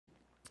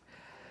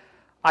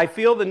I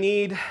feel the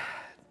need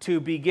to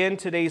begin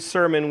today's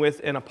sermon with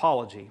an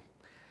apology.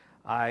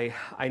 I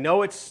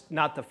know it's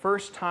not the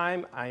first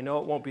time, I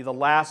know it won't be the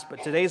last,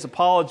 but today's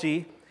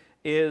apology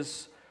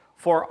is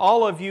for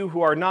all of you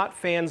who are not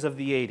fans of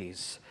the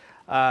 80s.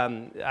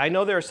 I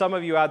know there are some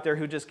of you out there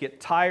who just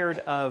get tired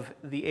of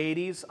the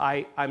 80s.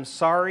 I'm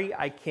sorry,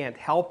 I can't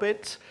help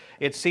it.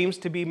 It seems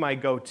to be my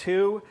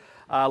go-to.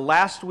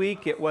 Last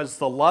week it was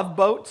The Love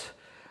Boat.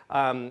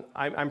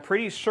 I'm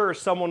pretty sure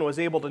someone was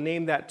able to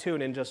name that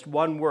tune in just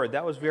one word.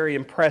 That was very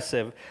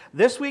impressive.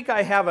 This week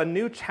I have a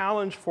new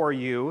challenge for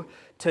you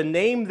to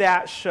name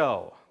that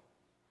show.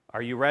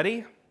 Are you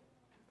ready?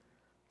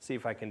 See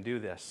if I can do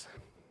this.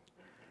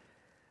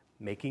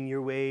 Making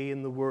your way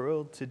in the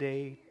world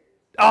today.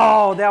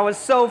 Oh, that was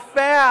so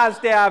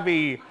fast,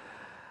 Abby.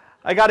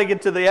 I got to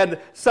get to the end.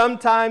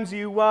 Sometimes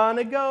you want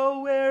to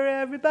go where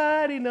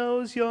everybody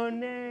knows your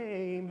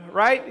name.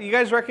 Right? You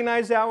guys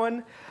recognize that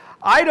one?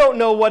 I don't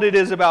know what it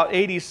is about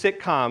 80s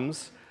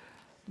sitcoms,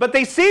 but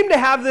they seem to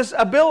have this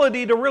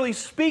ability to really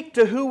speak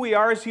to who we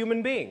are as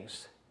human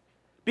beings.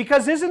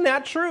 Because isn't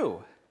that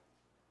true?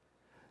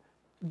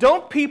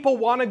 Don't people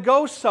want to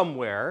go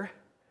somewhere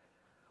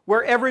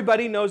where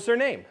everybody knows their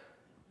name?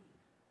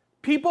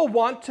 People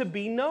want to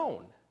be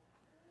known.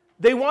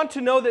 They want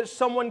to know that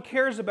someone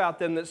cares about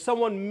them, that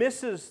someone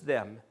misses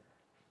them.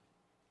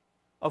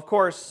 Of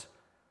course,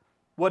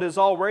 what is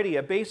already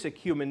a basic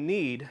human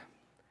need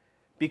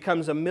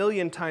becomes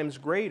 1,000,000 times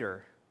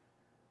greater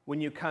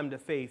when you come to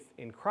faith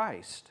in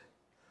Christ.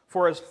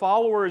 For as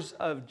followers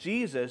of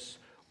Jesus,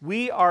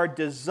 we are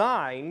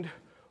designed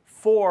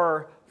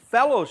for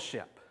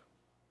fellowship.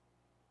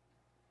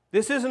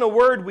 This isn't a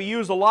word we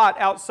use a lot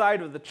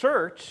outside of the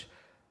church.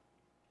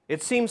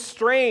 It seems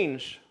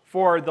strange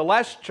for the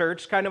less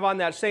church, kind of on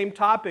that same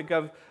topic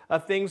of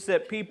things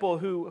that people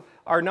who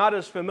are not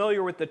as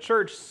familiar with the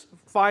church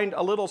find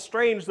a little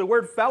strange. The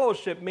word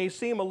fellowship may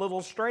seem a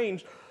little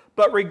strange,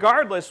 but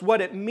regardless,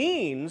 what it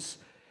means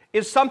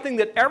is something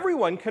that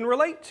everyone can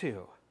relate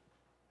to,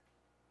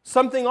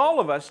 something all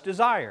of us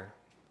desire.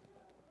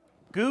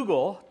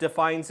 Google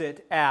defines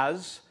it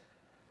as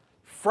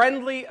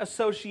friendly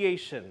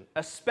association,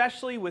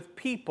 especially with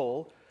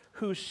people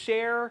who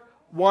share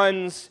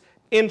one's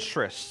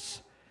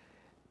interests.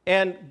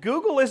 And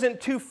Google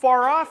isn't too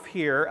far off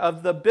here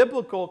of the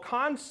biblical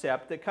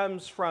concept that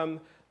comes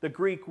from the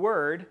Greek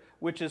word,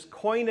 which is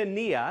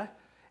koinonia.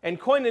 And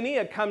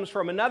koinonia comes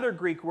from another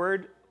Greek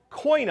word,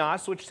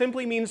 koinos, which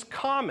simply means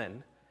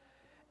common.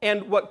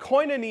 And what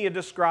koinonia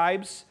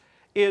describes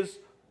is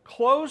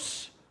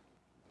close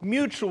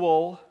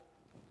mutual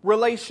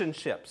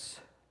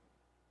relationships.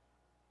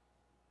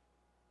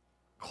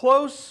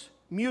 Close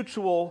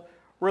mutual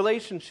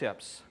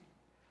relationships.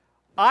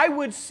 I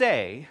would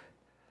say,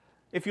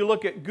 if you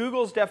look at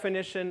Google's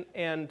definition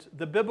and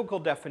the biblical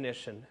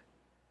definition,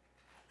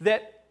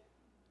 that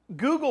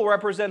Google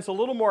represents a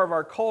little more of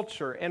our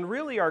culture, and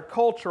really our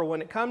culture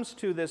when it comes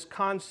to this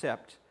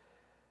concept.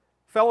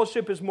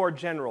 Fellowship is more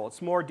general,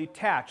 it's more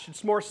detached,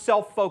 it's more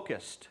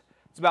self-focused.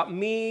 It's about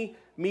me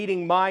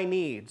meeting my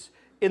needs.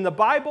 In the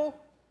Bible,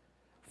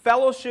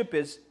 fellowship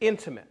is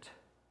intimate,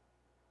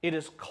 it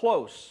is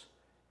close,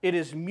 it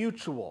is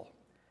mutual.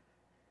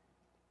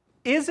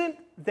 Isn't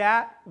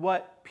that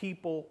what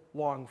people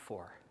long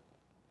for?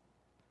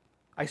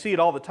 I see it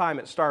all the time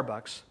at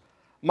Starbucks.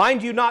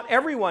 Mind you, not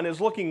everyone is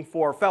looking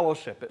for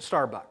fellowship at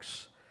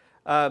Starbucks.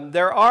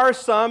 There are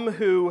some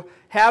who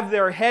have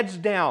their heads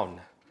down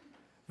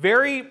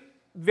very,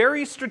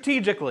 very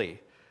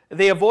strategically.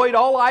 They avoid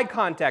all eye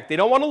contact. They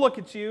don't want to look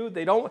at you.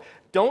 They don't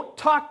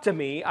talk to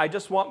me. I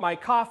just want my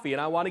coffee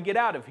and I want to get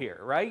out of here,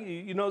 right?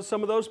 You know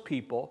some of those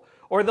people.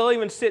 Or they'll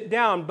even sit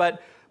down,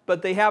 but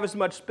they have as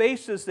much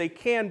space as they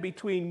can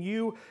between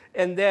you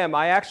and them.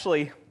 I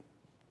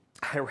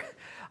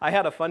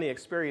had a funny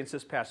experience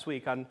this past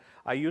week.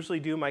 I usually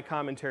do my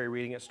commentary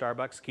reading at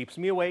Starbucks. Keeps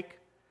me awake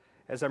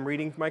as I'm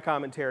reading my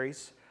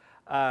commentaries.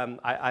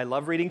 I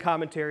love reading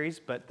commentaries,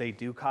 but they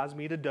do cause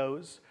me to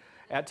doze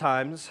at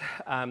times.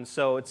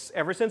 So it's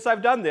ever since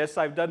I've done this,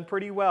 I've done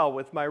pretty well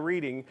with my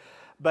reading.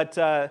 But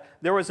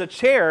there was a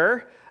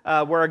chair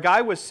where a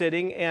guy was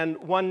sitting and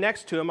one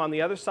next to him on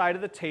the other side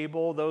of the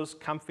table, those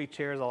comfy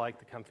chairs. I like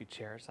the comfy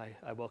chairs,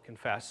 I will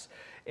confess.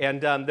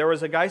 And there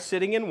was a guy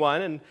sitting in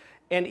one,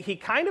 and he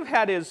kind of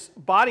had his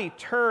body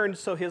turned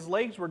so his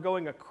legs were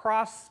going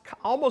across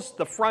almost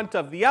the front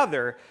of the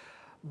other.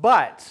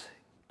 But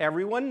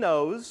everyone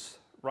knows,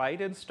 right,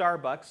 in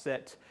Starbucks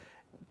that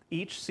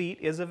each seat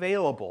is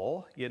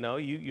available. You know,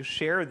 you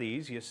share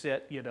these, you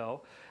sit, you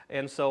know.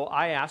 And so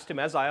I asked him,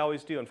 as I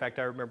always do. In fact,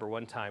 I remember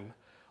one time,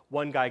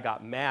 one guy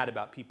got mad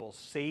about people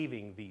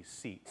saving these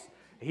seats.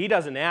 He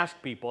doesn't ask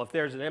people. If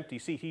there's an empty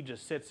seat, he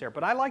just sits there.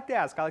 But I like to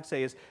ask. I like to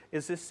say,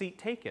 is this seat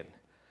taken?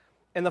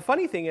 And the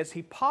funny thing is,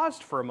 he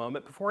paused for a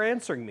moment before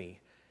answering me.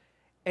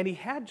 And he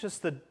had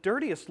just the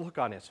dirtiest look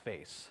on his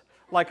face.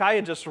 Like I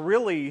had just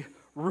really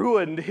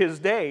ruined his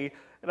day.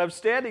 And I'm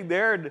standing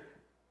there and,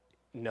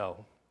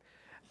 no.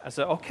 I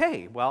said,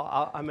 okay,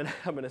 well, I'm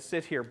gonna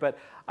sit here. But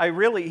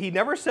he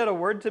never said a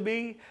word to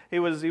me. He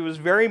was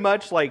very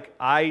much like,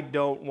 I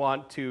don't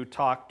want to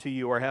talk to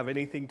you or have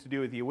anything to do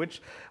with you,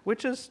 which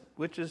is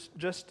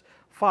just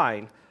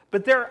fine.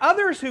 But there are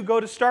others who go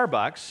to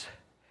Starbucks,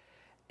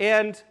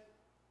 and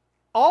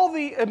all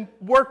the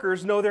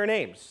workers know their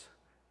names.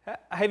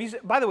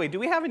 By the way, do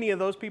we have any of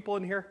those people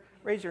in here?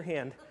 Raise your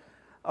hand.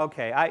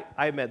 Okay,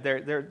 I admit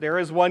there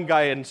is one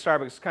guy in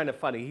Starbucks, kind of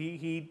funny.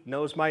 He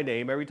knows my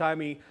name. Every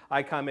time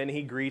I come in,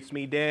 he greets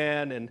me,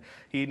 Dan, and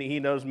he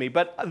knows me.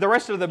 But the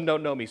rest of them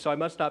don't know me, so I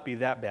must not be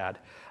that bad.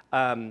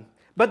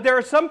 But there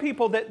are some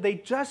people that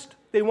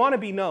they want to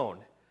be known.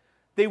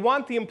 They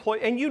want the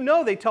employee, and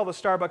they tell the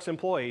Starbucks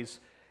employees,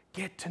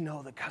 get to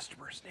know the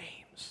customers'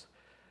 names.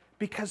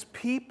 Because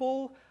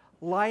people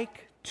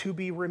like to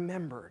be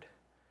remembered.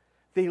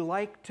 They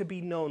like to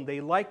be known. They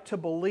like to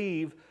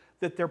believe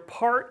that they're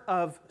part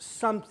of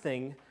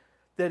something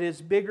that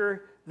is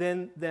bigger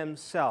than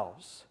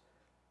themselves.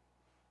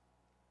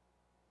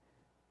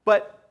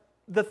 But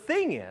the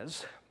thing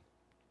is,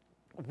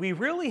 we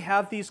really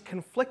have these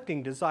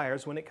conflicting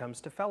desires when it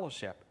comes to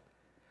fellowship.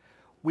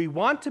 We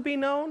want to be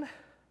known,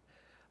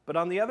 but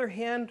on the other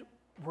hand,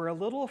 we're a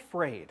little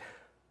afraid.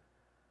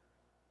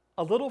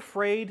 A little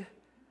afraid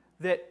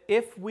that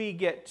if we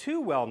get too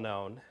well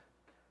known,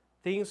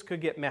 things could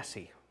get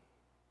messy.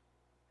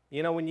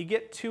 When you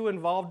get too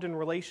involved in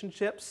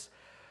relationships,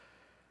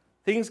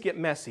 things get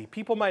messy.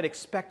 People might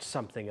expect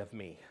something of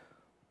me.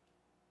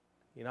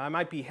 I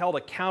might be held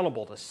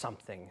accountable to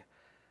something.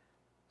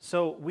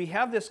 So we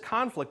have this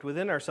conflict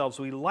within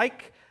ourselves. We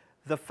like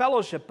the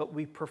fellowship, but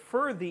we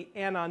prefer the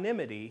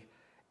anonymity.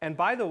 And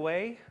by the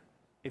way,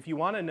 if you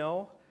want to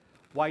know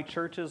why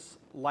churches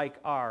like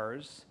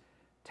ours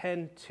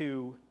tend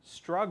to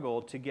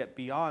struggle to get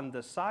beyond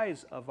the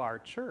size of our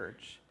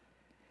church,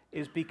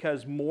 is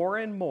because more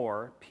and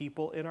more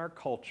people in our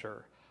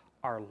culture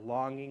are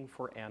longing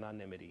for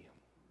anonymity.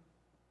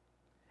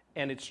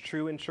 And it's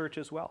true in church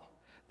as well.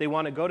 They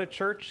want to go to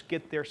church,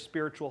 get their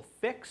spiritual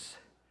fix,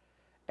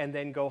 and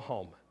then go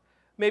home.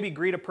 Maybe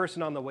greet a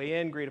person on the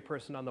way in, greet a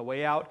person on the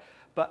way out,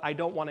 but I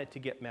don't want it to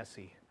get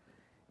messy.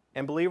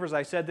 And believers,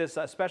 I said this,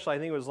 especially I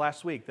think it was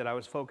last week, that I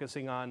was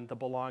focusing on the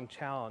Belong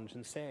Challenge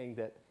and saying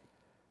that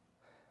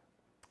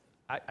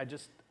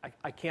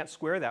I can't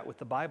square that with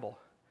the Bible.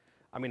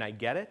 I mean, I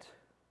get it.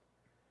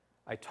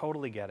 I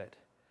totally get it.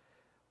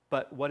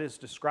 But what is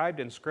described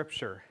in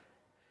Scripture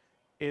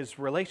is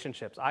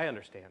relationships. I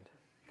understand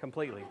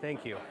completely.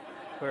 Thank you.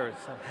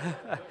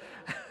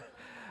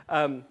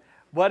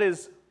 What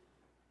is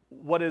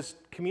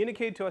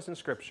communicated to us in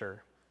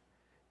Scripture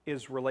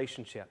is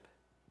relationship,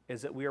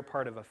 is that we are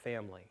part of a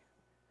family.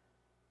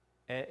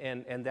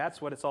 And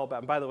that's what it's all about.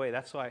 And by the way,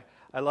 that's why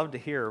I love to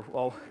hear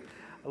all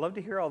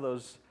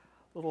those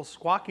little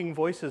squawking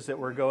voices that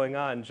were going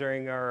on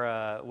during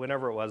our,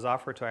 whenever it was,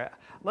 offertory. I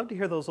love to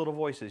hear those little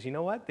voices. You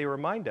know what? They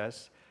remind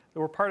us that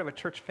we're part of a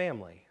church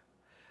family.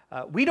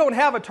 We don't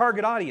have a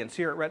target audience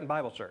here at Renton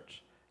Bible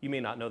Church. You may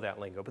not know that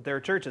lingo, but there are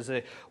churches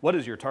that say, what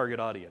is your target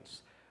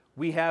audience?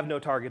 We have no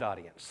target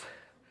audience.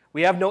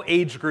 We have no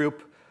age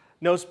group,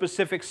 no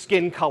specific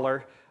skin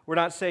color. We're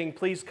not saying,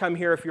 please come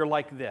here if you're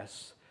like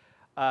this.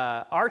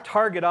 Our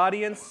target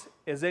audience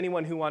is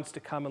anyone who wants to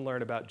come and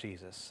learn about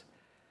Jesus.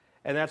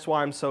 And that's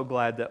why I'm so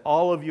glad that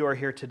all of you are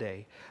here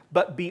today.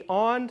 But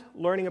beyond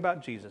learning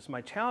about Jesus, my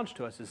challenge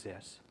to us is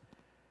this,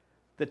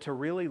 that to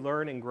really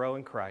learn and grow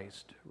in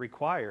Christ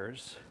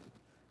requires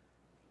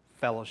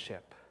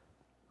fellowship,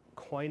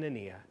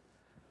 koinonia,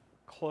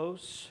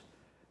 close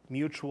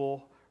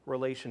mutual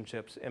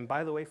relationships. And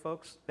by the way,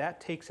 folks,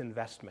 that takes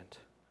investment.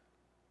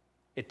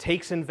 It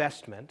takes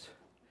investment,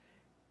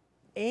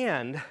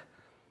 and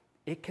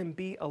it can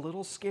be a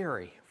little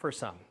scary for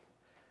some.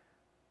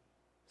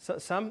 So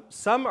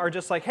some are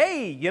just like,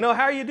 hey,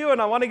 how are you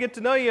doing? I want to get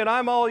to know you, and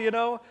I'm all,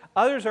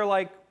 Others are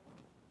like,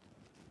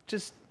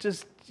 just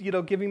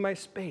give me my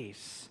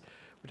space.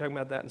 We're talking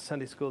about that in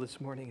Sunday school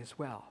this morning as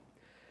well.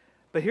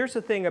 But here's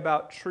the thing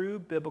about true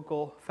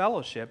biblical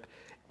fellowship.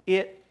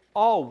 It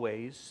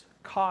always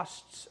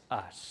costs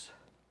us.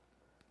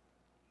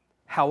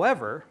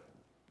 However,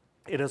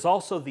 it is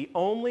also the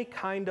only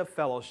kind of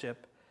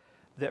fellowship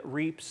that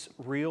reaps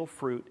real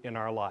fruit in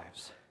our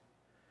lives.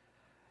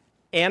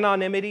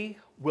 Anonymity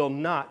will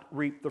not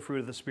reap the fruit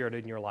of the Spirit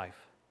in your life.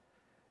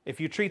 If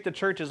you treat the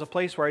church as a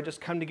place where I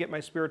just come to get my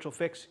spiritual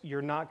fix,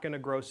 you're not going to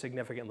grow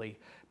significantly,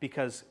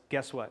 because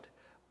guess what?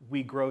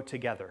 We grow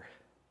together.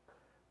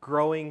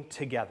 Growing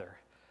together.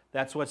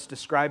 That's what's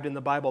described in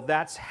the Bible.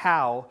 That's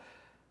how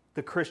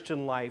the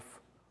Christian life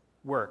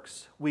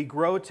works. We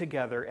grow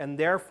together, and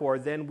therefore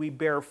then we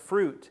bear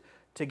fruit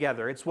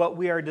together. It's what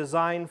we are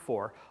designed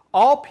for.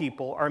 All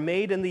people are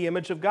made in the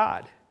image of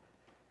God.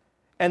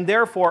 And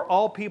therefore,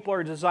 all people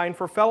are designed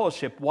for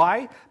fellowship.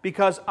 Why?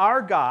 Because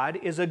our God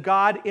is a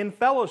God in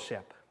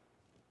fellowship.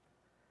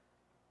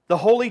 The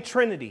Holy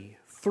Trinity,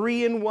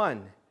 3 in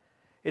 1.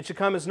 It should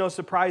come as no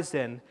surprise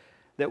then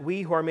that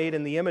we who are made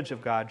in the image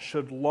of God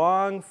should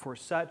long for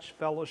such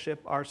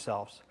fellowship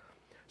ourselves.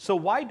 So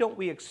why don't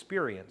we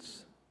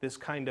experience this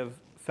kind of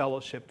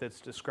fellowship that's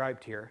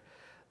described here?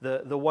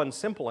 The one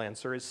simple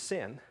answer is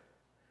sin.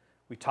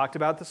 We talked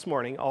about this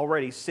morning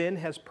already. Sin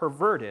has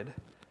perverted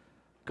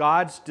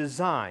God's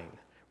design,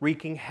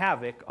 wreaking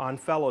havoc on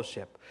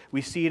fellowship.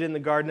 We see it in the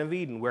Garden of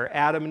Eden, where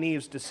Adam and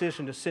Eve's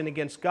decision to sin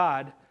against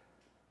God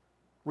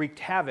wreaked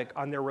havoc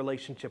on their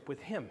relationship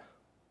with Him.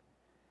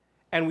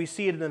 And we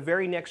see it in the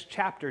very next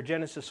chapter,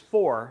 Genesis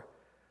 4,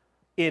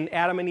 in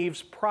Adam and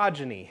Eve's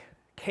progeny,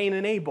 Cain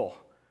and Abel,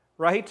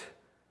 right?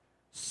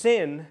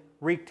 Sin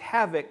wreaked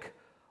havoc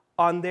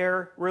on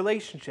their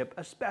relationship,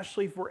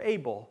 especially for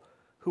Abel,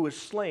 who was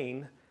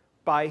slain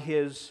by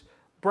his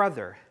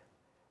brother.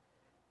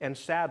 And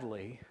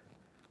sadly,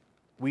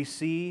 we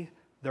see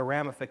the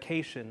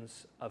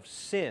ramifications of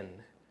sin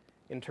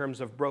in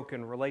terms of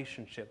broken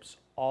relationships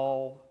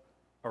all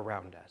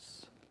around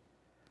us.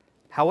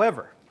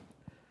 However,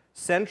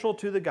 central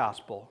to the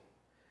gospel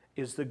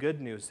is the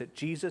good news that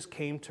Jesus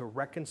came to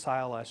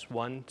reconcile us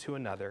one to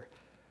another,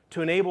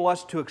 to enable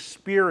us to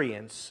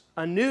experience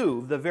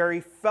anew the very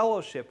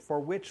fellowship for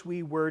which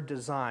we were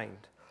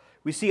designed.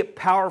 We see it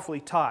powerfully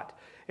taught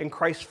in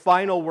Christ's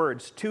final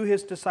words to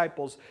His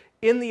disciples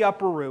in the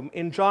upper room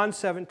in John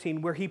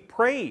 17, where He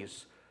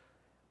prays.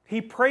 He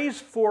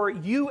prays for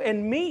you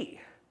and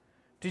me.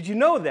 Did you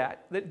know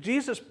that? That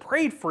Jesus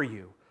prayed for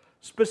you.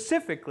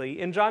 Specifically,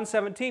 in John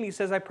 17, He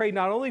says, I pray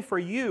not only for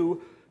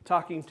you,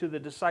 talking to the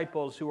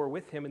disciples who were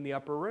with Him in the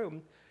upper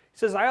room. He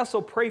says, I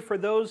also pray for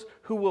those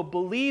who will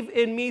believe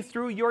in me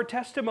through your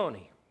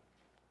testimony.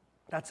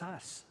 That's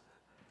us.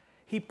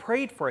 He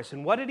prayed for us.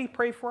 And what did He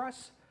pray for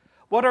us?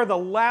 What are the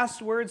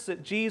last words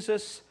that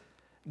Jesus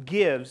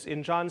gives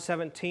in John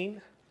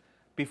 17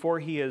 before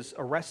He is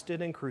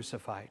arrested and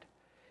crucified?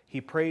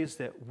 He prays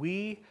that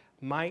we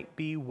might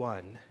be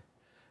one,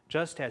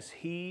 just as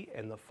He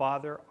and the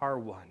Father are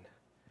one.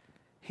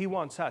 He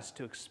wants us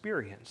to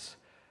experience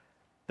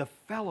the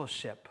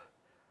fellowship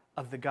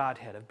of the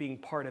Godhead, of being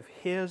part of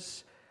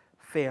His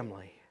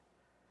family.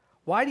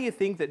 Why do you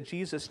think that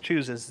Jesus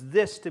chooses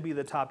this to be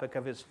the topic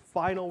of His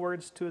final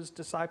words to His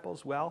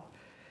disciples? Well,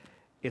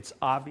 it's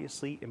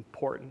obviously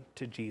important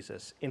to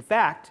Jesus. In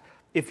fact,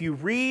 if you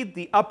read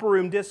the Upper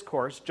Room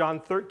Discourse, John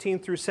 13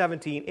 through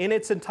 17, in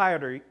its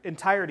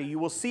entirety, you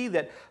will see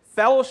that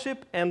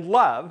fellowship and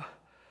love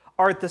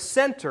are at the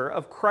center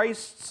of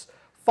Christ's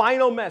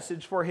final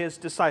message for His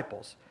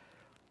disciples.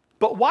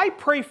 But why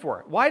pray for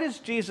it? Why does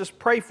Jesus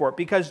pray for it?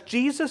 Because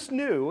Jesus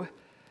knew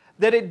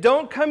that it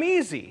don't come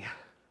easy.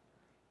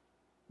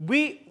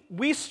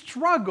 We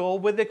struggle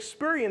with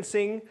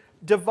experiencing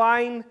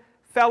divine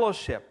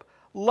fellowship.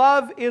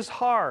 Love is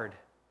hard.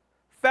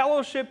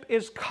 Fellowship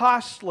is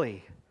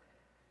costly.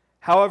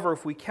 However,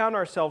 if we count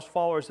ourselves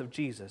followers of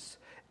Jesus,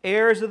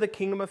 heirs of the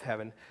kingdom of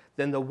heaven,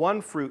 then the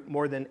one fruit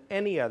more than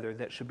any other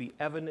that should be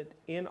evident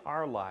in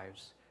our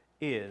lives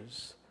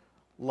is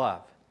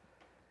love.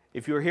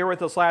 If you were here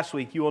with us last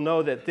week, you will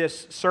know that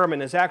this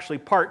sermon is actually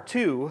part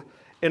 2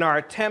 in our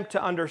attempt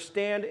to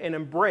understand and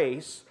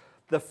embrace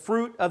the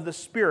fruit of the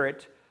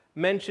Spirit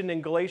mentioned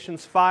in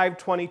Galatians 5,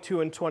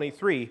 22 and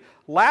 23.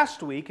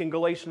 Last week in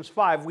Galatians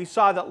 5, we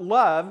saw that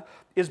love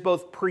is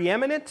both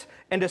preeminent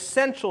and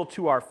essential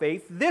to our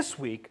faith. This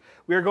week,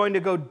 we are going to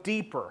go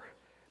deeper,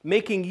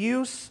 making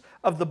use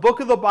of the book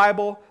of the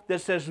Bible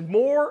that says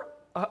more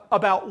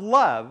about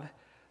love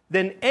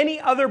than any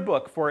other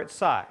book for its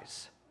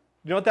size.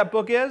 You know what that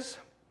book is?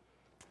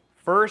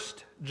 1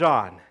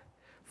 John.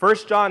 1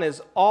 John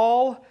is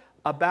all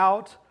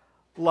about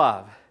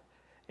love.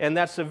 And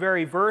that's the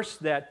very verse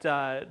that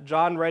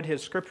John read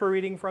his scripture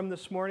reading from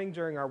this morning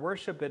during our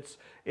worship.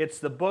 It's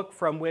the book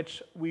from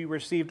which we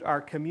received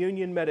our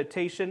communion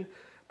meditation.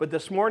 But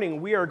this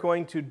morning we are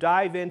going to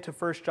dive into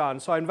 1 John.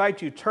 So I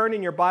invite you, turn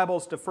in your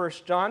Bibles to 1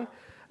 John.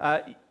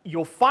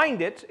 You'll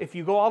find it if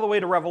you go all the way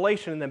to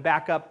Revelation and then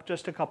back up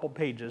just a couple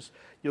pages.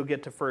 You'll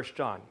get to 1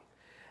 John.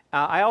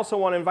 I also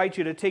want to invite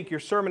you to take your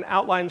sermon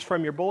outlines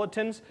from your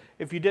bulletins.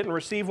 If you didn't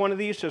receive one of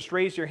these, just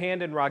raise your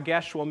hand and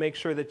Ragesh will make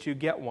sure that you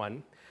get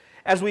one.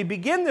 As we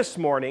begin this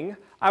morning,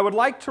 I would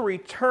like to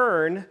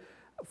return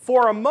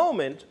for a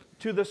moment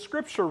to the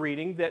scripture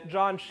reading that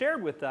John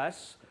shared with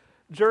us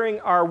during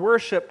our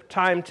worship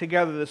time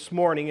together this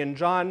morning in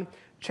John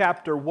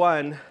chapter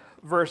 1,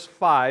 verse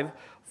 5.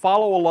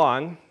 Follow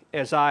along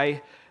as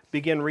I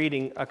begin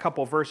reading a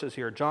couple verses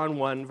here. John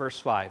 1, verse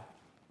 5.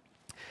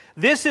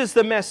 This is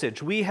the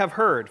message we have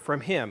heard from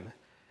Him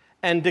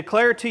and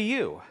declare to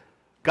you,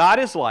 God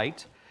is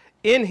light,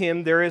 in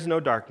Him there is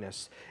no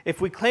darkness. If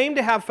we claim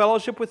to have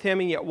fellowship with Him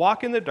and yet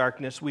walk in the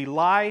darkness, we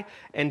lie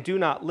and do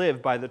not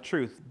live by the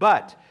truth.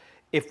 But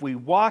if we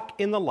walk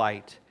in the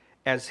light,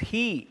 as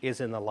He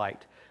is in the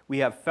light, we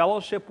have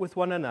fellowship with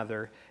one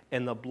another,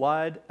 and the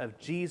blood of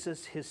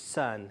Jesus, His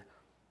Son,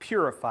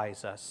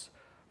 purifies us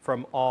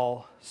from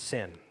all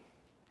sin.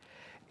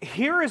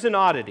 Here is an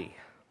oddity.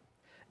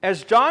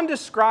 As John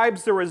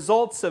describes the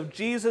results of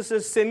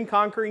Jesus'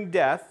 sin-conquering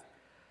death,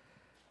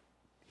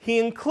 he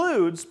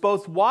includes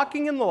both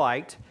walking in the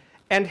light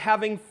and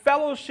having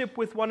fellowship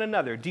with one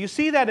another. Do you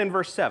see that in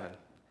verse 7?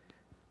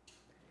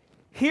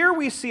 Here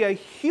we see a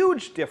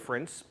huge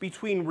difference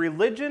between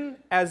religion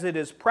as it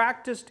is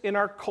practiced in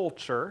our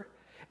culture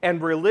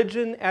and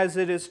religion as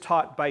it is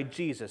taught by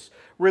Jesus.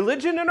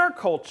 Religion in our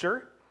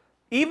culture,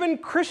 even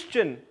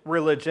Christian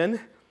religion,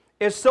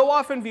 is so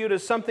often viewed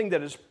as something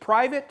that is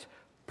private,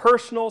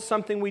 personal,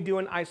 something we do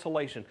in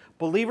isolation.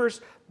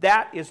 Believers,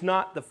 that is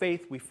not the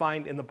faith we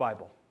find in the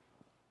Bible.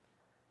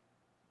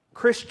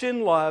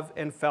 Christian love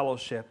and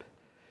fellowship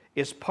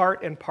is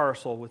part and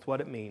parcel with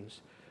what it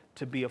means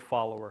to be a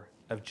follower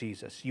of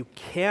Jesus. You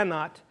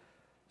cannot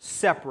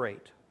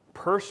separate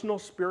personal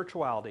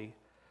spirituality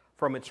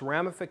from its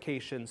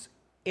ramifications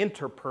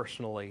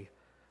interpersonally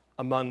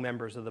among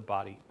members of the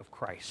body of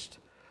Christ.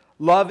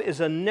 Love is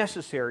a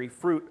necessary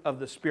fruit of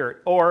the Spirit,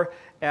 or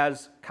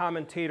as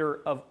commentator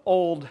of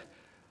old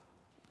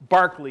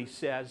Barclay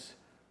says,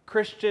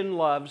 Christian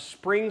love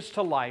springs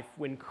to life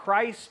when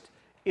Christ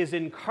is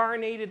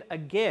incarnated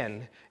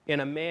again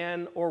in a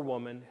man or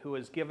woman who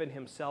has given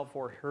himself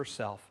or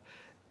herself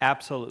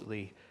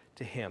absolutely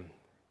to him.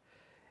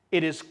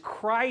 It is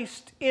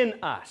Christ in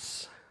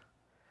us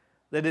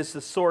that is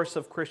the source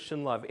of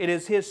Christian love. It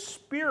is his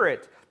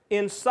Spirit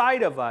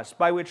inside of us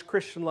by which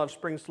Christian love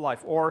springs to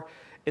life. Or,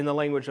 in the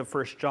language of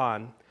 1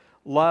 John,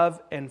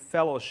 love and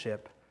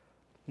fellowship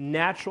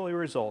naturally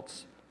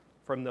results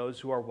from those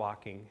who are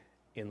walking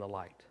in the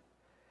light.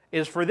 It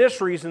is for this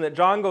reason that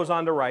John goes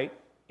on to write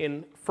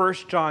in 1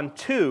 John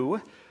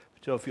 2,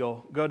 so if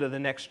you'll go to the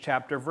next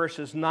chapter,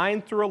 verses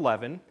 9 through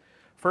 11,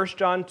 1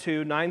 John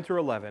 2, 9 through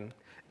 11,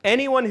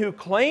 anyone who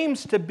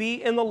claims to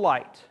be in the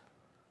light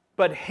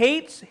but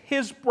hates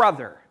his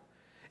brother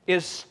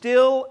is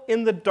still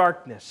in the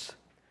darkness.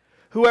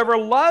 Whoever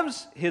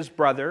loves his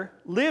brother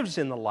lives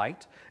in the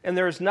light, and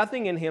there is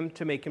nothing in him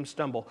to make him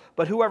stumble.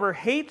 But whoever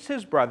hates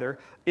his brother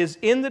is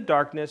in the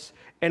darkness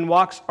and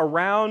walks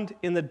around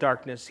in the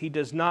darkness. He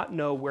does not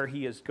know where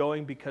he is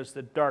going because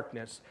the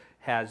darkness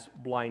has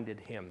blinded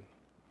him.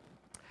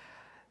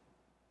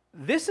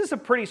 This is a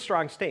pretty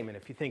strong statement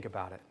if you think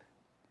about it.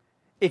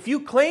 If you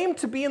claim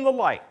to be in the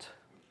light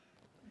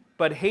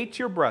but hate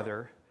your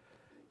brother,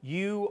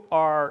 you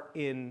are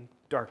in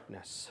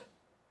darkness.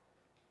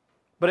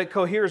 But it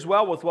coheres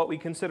well with what we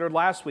considered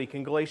last week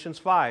in Galatians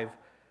 5,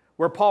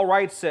 where Paul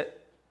writes that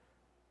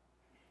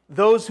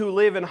those who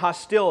live in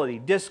hostility,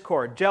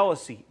 discord,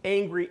 jealousy,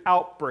 angry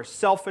outbursts,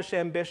 selfish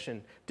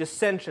ambition,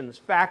 dissensions,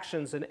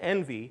 factions, and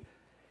envy,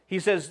 he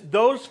says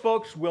those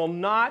folks will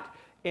not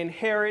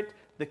inherit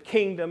the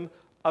kingdom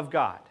of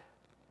God.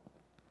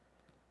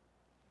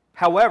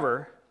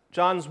 However,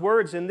 John's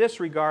words in this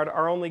regard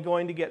are only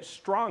going to get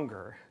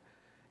stronger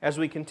as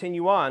we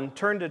continue on.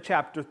 Turn to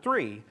chapter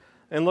 3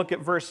 and look at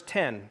verse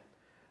 10.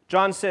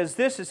 John says,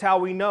 "This is how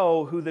we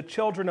know who the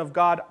children of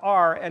God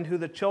are and who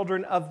the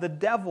children of the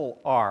devil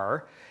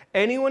are.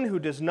 Anyone who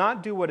does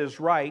not do what is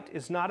right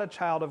is not a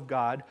child of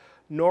God,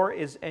 nor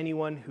is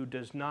anyone who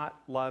does not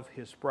love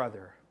his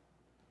brother."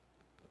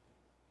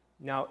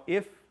 Now,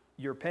 if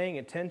you're paying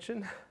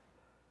attention,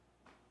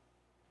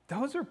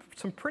 those are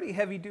some pretty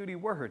heavy-duty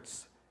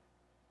words.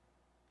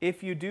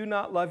 If you do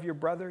not love your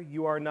brother,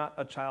 you are not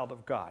a child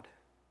of God.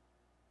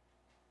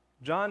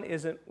 John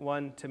isn't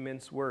one to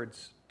mince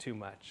words too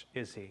much,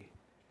 is he?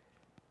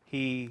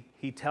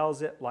 He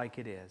tells it like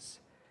it is.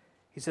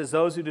 He says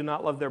those who do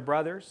not love their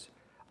brothers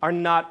are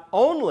not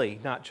only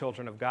not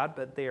children of God,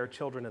 but they are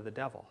children of the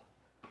devil.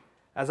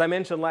 As I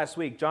mentioned last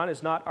week, John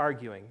is not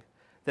arguing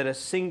that a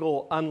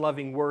single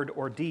unloving word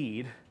or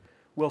deed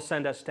will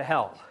send us to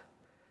hell.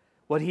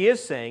 What he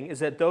is saying is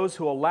that those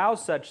who allow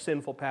such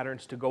sinful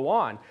patterns to go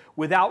on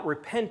without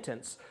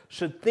repentance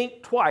should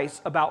think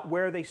twice about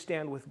where they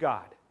stand with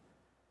God.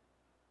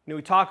 You know,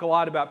 we talk a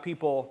lot about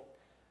people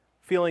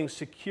feeling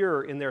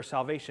secure in their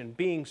salvation,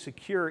 being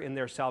secure in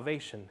their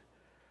salvation.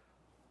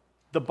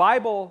 The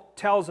Bible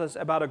tells us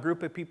about a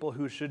group of people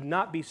who should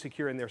not be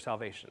secure in their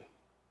salvation.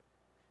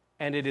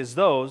 And it is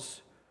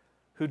those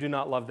who do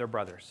not love their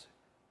brothers.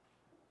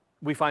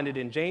 We find it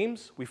in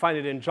James, we find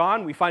it in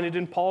John, we find it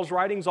in Paul's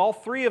writings. All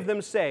three of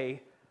them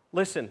say,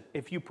 listen,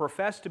 if you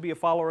profess to be a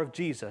follower of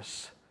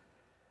Jesus,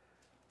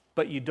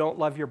 but you don't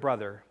love your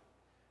brother,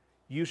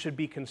 you should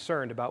be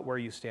concerned about where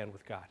you stand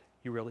with God.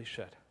 You really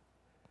should.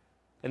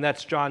 And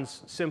that's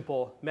John's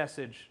simple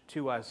message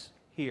to us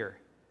here.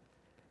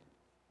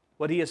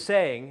 What he is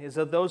saying is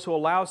that those who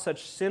allow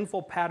such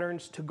sinful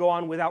patterns to go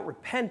on without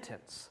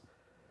repentance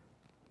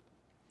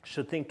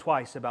should think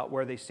twice about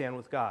where they stand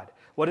with God.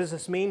 What does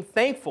this mean?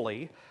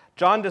 Thankfully,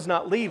 John does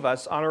not leave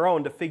us on our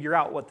own to figure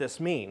out what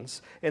this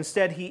means.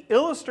 Instead, he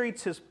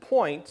illustrates his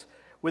point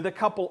with a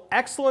couple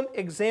excellent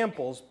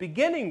examples,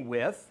 beginning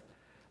with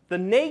the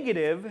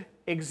negative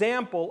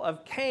example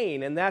of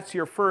Cain, and that's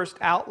your first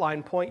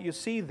outline point you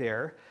see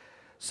there.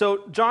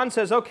 So John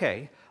says,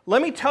 okay,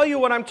 let me tell you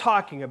what I'm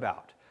talking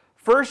about.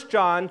 1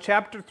 John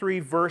chapter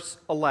 3, verse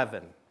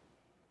 11.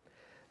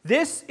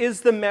 This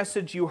is the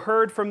message you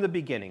heard from the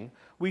beginning.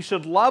 We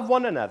should love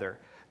one another.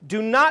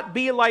 Do not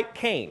be like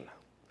Cain,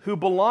 who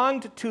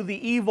belonged to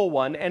the evil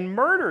one and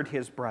murdered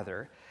his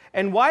brother.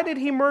 And why did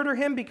he murder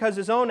him? Because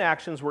his own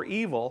actions were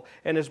evil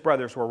and his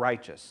brothers were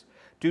righteous.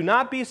 Do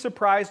not be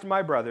surprised,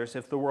 my brothers,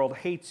 if the world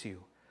hates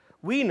you.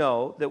 We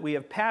know that we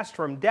have passed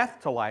from death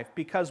to life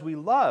because we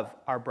love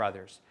our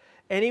brothers.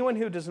 Anyone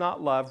who does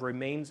not love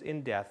remains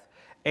in death.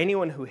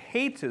 Anyone who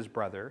hates his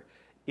brother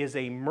is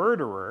a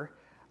murderer.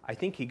 I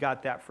think he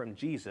got that from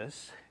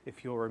Jesus,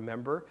 if you'll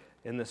remember,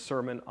 in the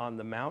Sermon on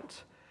the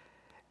Mount.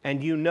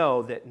 And you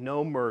know that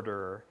no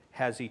murderer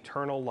has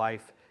eternal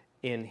life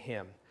in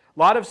him. A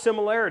lot of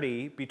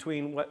similarity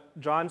between what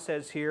John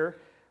says here,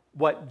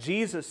 what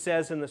Jesus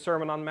says in the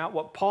Sermon on the Mount,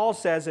 what Paul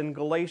says in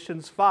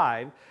Galatians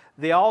 5.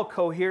 They all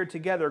cohere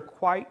together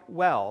quite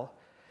well.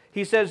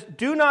 He says,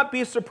 do not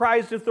be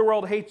surprised if the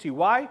world hates you.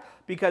 Why?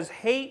 Because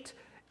hate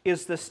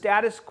is the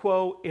status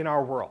quo in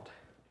our world.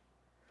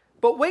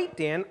 But wait,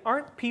 Dan,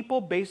 aren't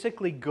people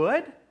basically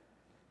good?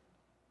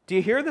 Do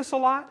you hear this a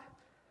lot?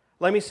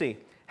 Let me see.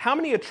 How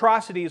many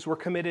atrocities were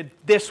committed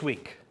this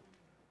week?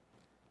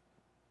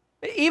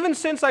 Even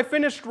since I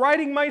finished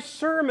writing my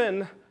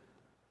sermon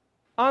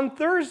on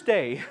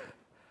Thursday,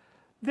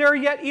 there are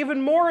yet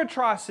even more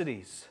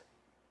atrocities.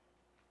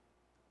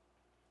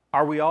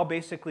 Are we all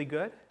basically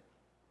good?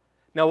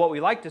 Now, what we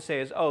like to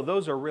say is, oh,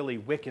 those are really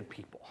wicked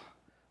people.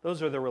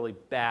 Those are the really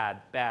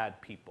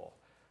bad people.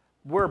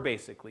 We're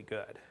basically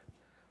good.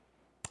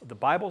 The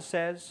Bible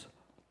says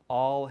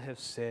all have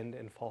sinned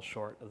and fall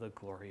short of the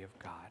glory of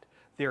God.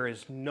 There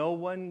is no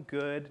one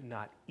good,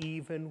 not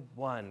even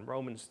one.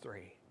 Romans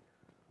 3.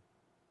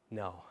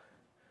 No.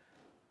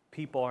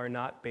 People are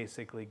not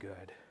basically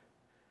good.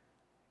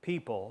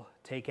 People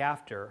take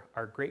after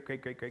our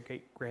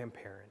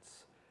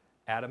great-great-great-great-great-grandparents,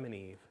 Adam and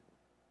Eve,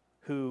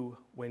 who,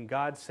 when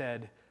God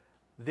said,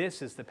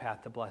 this is the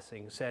path to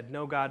blessing, said,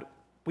 no, God,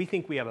 we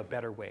think we have a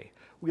better way.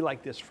 We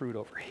like this fruit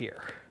over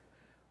here.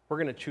 We're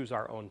going to choose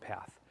our own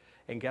path.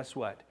 And guess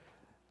what?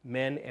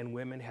 Men and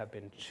women have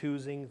been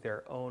choosing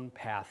their own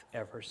path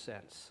ever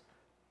since.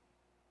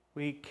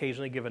 We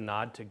occasionally give a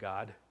nod to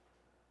God,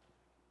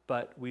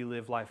 but we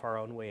live life our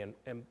own way,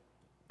 and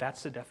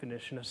that's the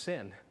definition of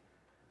sin.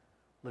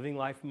 Living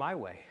life my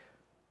way.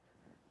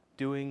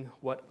 Doing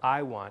what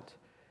I want,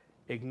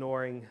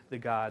 ignoring the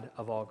God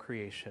of all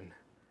creation.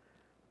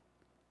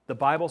 The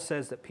Bible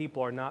says that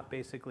people are not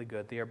basically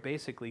good. They are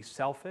basically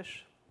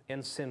selfish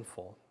and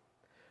sinful.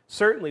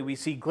 Certainly we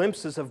see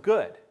glimpses of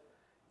good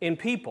in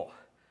people.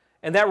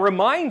 And that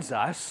reminds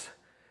us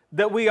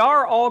that we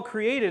are all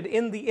created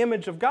in the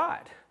image of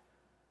God.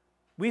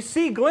 We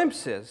see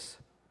glimpses.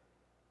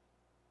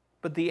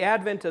 But the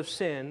advent of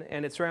sin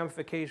and its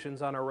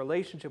ramifications on our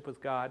relationship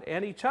with God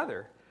and each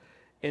other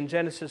in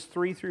Genesis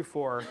 3 through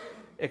 4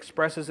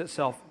 expresses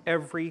itself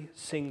every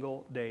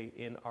single day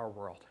in our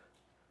world.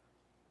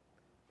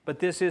 But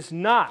this is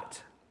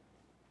not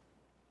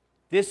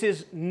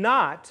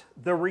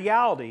the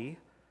reality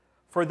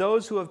for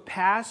those who have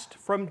passed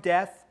from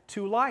death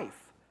to life.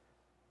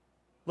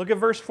 Look at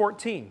verse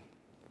 14.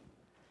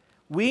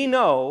 We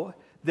know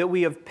that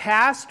we have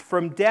passed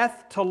from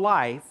death to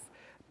life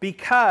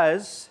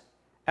because,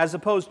 as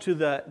opposed to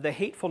the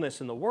hatefulness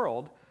in the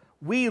world,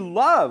 we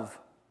love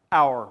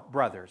our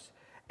brothers.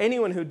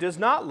 Anyone who does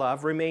not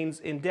love remains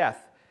in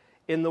death.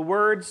 In the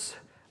words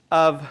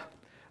of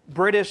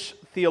British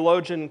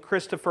theologian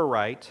Christopher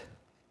Wright,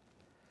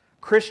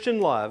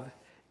 Christian love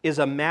is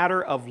a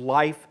matter of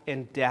life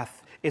and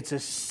death. It's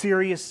as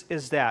serious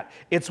as that.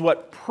 It's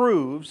what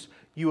proves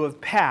you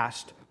have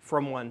passed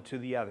from one to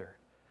the other.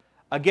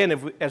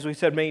 Again, as we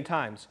said many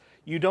times,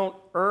 you don't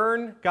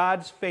earn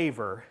God's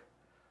favor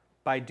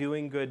by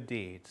doing good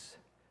deeds.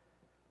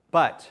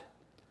 But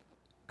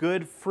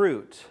good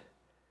fruit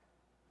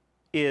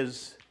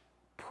is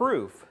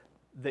proof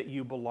that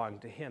you belong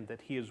to Him,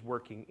 that He is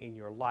working in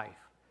your life.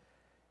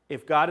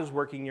 If God is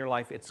working in your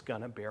life, it's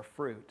going to bear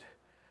fruit.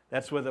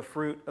 That's what the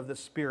fruit of the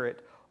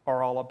Spirit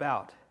are all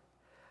about.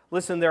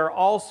 Listen, there are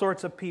all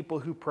sorts of people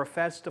who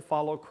profess to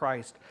follow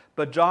Christ,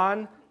 but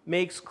John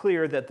makes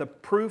clear that the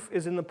proof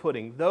is in the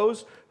pudding.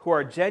 Those who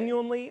are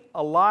genuinely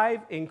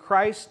alive in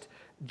Christ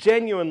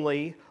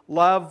genuinely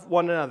love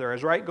one another.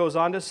 As Wright goes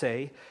on to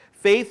say,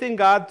 faith in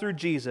God through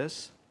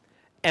Jesus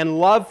and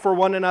love for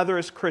one another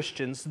as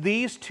Christians,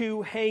 these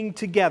two hang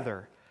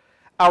together.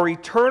 Our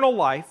eternal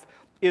life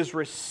is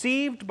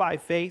received by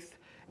faith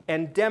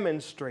and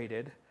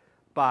demonstrated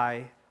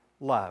by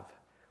love.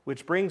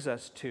 Which brings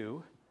us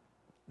to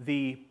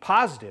the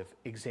positive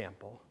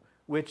example,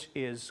 which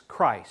is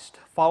Christ.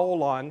 Follow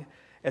along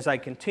as I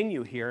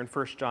continue here in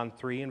 1 John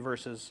 3 and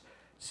verses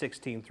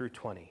 16 through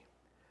 20.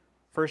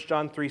 1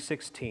 John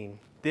 3:16,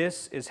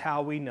 this is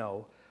how we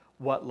know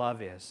what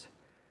love is.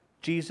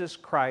 Jesus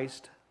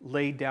Christ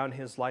laid down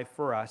His life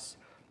for us,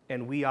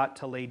 and we ought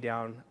to lay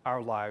down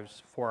our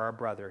lives for our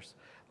brothers.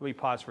 Let me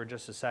pause for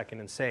just a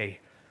second and say,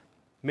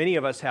 many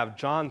of us have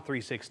John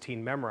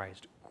 3:16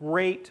 memorized.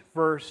 Great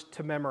verse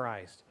to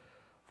memorize.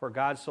 For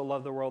God so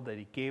loved the world that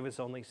He gave His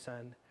only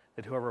Son,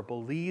 that whoever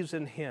believes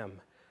in Him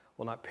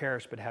will not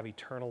perish but have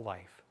eternal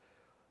life.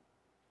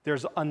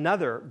 There's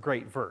another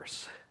great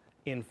verse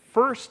in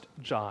 1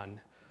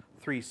 John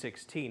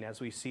 3:16,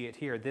 as we see it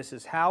here. This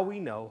is how we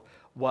know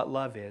what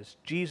love is.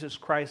 Jesus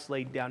Christ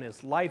laid down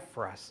His life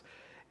for us,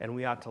 and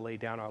we ought to lay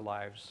down our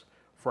lives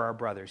for our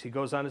brothers. He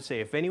goes on to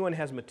say, if anyone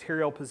has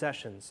material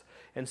possessions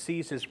and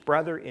sees his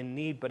brother in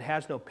need but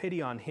has no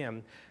pity on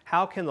him,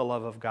 how can the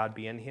love of God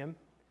be in him?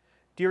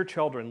 Dear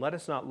children, let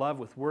us not love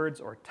with words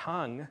or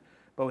tongue,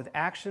 but with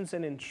actions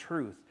and in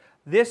truth.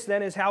 This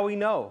then is how we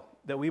know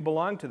that we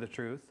belong to the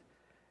truth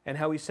and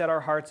how we set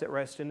our hearts at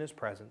rest in his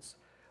presence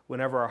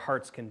whenever our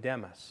hearts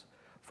condemn us.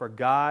 For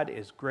God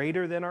is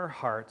greater than our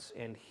hearts,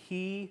 and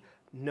he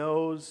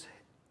knows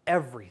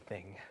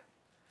everything.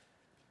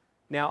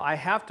 Now, I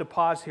have to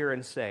pause here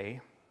and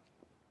say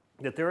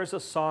that there is a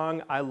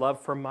song I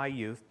love from my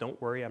youth. Don't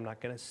worry, I'm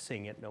not going to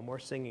sing it. No more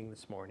singing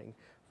this morning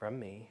from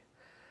me.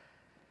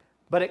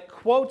 But it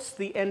quotes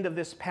the end of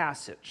this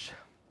passage.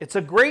 It's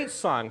a great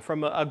song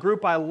from a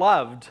group I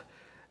loved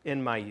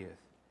in my youth.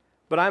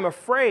 But I'm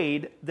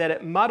afraid that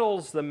it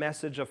muddles the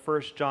message of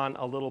 1 John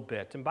a little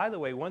bit. And by the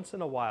way, once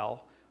in a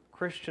while,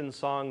 Christian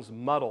songs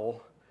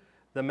muddle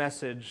the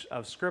message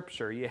of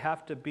Scripture. You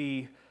have to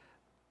be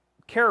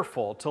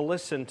careful to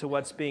listen to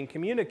what's being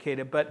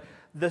communicated. But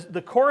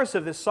the chorus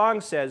of this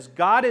song says,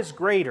 God is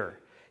greater.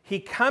 He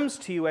comes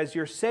to you as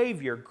your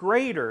Savior,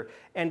 greater.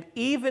 And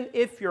even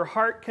if your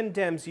heart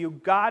condemns you,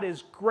 God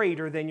is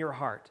greater than your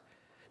heart.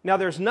 Now,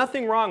 there's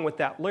nothing wrong with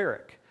that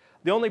lyric.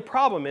 The only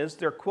problem is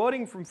they're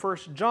quoting from 1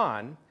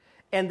 John,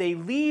 and they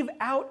leave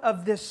out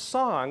of this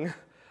song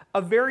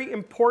a very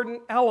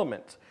important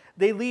element.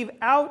 They leave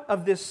out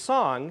of this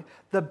song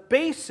the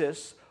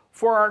basis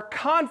for our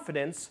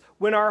confidence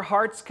when our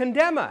hearts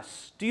condemn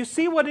us. Do you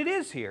see what it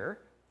is here?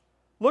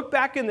 Look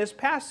back in this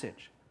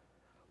passage.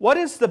 What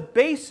is the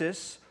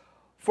basis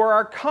for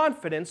our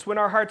confidence when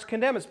our hearts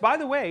condemn us? By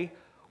the way,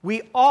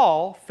 we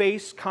all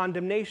face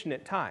condemnation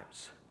at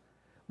times.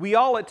 We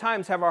all at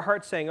times have our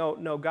hearts saying, oh,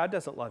 no, God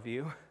doesn't love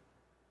you.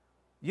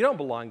 You don't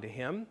belong to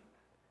him.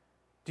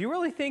 Do you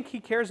really think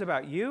he cares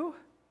about you?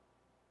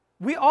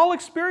 We all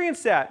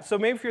experience that. So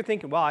maybe if you're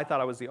thinking, well, I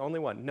thought I was the only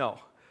one. No,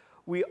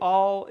 we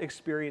all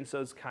experience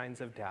those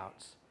kinds of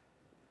doubts.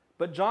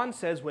 But John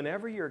says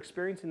whenever you're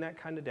experiencing that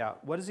kind of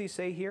doubt, what does he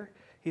say here?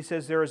 He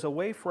says there is a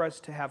way for us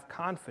to have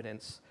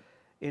confidence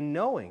in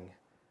knowing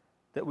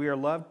that we are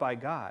loved by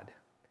God.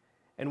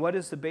 And what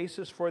is the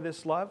basis for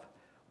this love?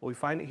 Well, we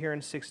find it here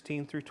in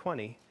 16 through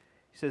 20. He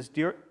says,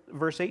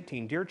 verse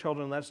 18, Dear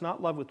children, let us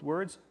not love with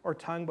words or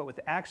tongue, but with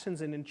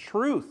actions and in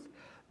truth.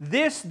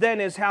 This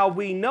then is how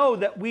we know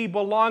that we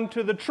belong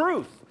to the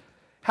truth.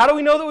 How do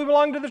we know that we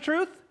belong to the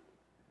truth?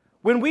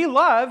 When we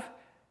love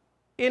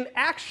in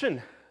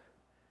action.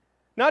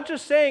 Not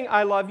just saying,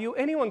 I love you.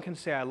 Anyone can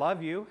say, I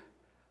love you.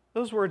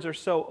 Those words are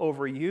so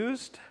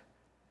overused.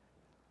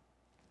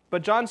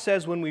 But John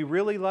says when we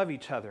really love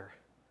each other,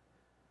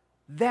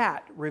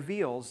 that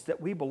reveals that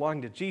we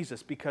belong to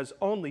Jesus, because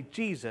only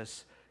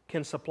Jesus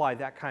can supply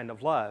that kind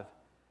of love.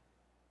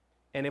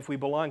 And if we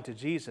belong to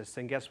Jesus,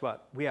 then guess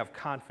what? We have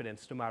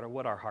confidence no matter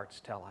what our hearts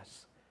tell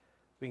us.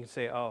 We can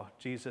say, oh,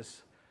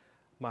 Jesus,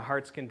 my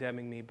heart's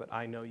condemning me, but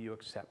I know you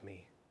accept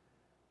me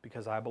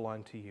because I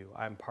belong to you.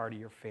 I'm part of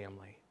your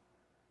family.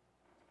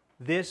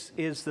 This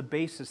is the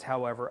basis,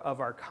 however, of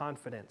our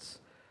confidence.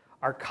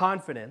 Our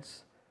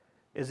confidence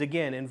is,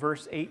 again, in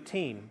verse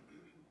 18.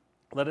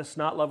 Let us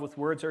not love with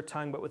words or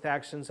tongue, but with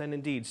actions and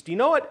in deeds. Do you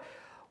know what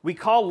we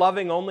call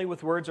loving only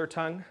with words or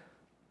tongue?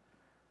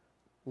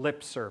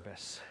 Lip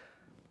service.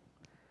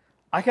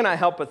 I cannot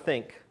help but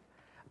think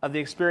of the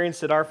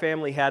experience that our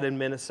family had in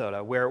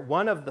Minnesota, where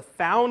one of the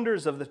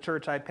founders of the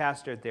church I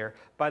pastored there,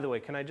 by the way,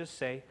 can I just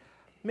say,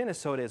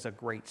 Minnesota is a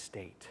great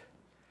state.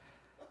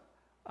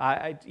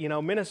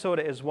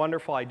 Minnesota is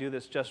wonderful. I do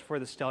this just for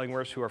the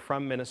Stellingworths who are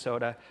from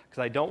Minnesota,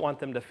 because I don't want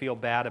them to feel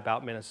bad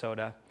about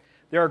Minnesota.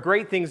 There are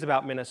great things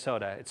about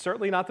Minnesota. It's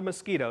certainly not the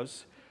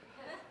mosquitoes.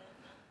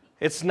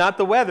 It's not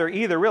the weather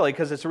either, really,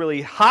 because it's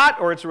really hot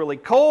or it's really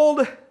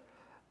cold.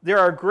 There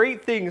are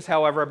great things,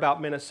 however,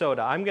 about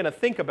Minnesota. I'm going to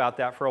think about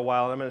that for a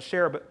while, and I'm going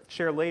to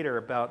share later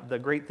about the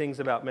great things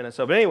about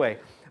Minnesota. But anyway,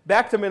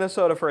 back to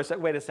Minnesota for a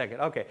second. Wait a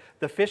second. Okay,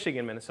 the fishing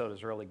in Minnesota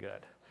is really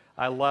good.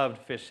 I loved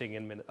fishing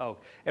in Minnesota. Oh,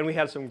 and we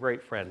have some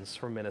great friends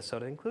from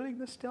Minnesota, including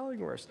the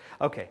Stellingworths.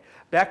 Okay,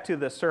 back to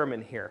the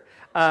sermon here.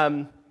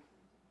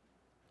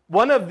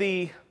 One of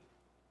the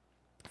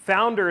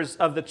founders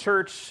of the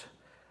church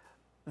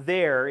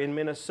there in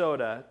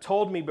Minnesota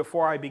told me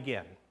before I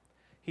began,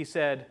 he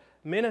said,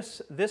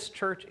 this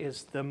church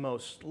is the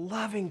most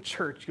loving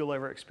church you'll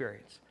ever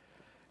experience.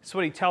 That's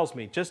what he tells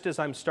me, just as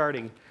I'm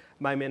starting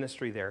my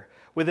ministry there.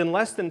 Within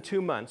less than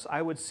 2 months,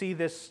 I would see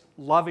this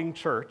loving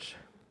church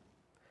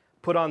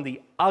put on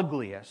the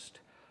ugliest,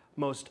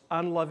 most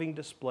unloving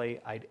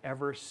display I'd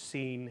ever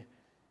seen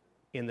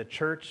in the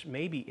church,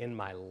 maybe in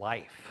my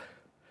life.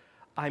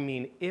 I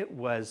mean, it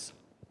was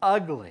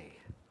ugly.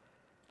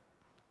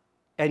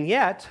 And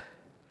yet,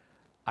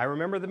 I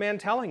remember the man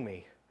telling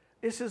me,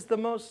 this is the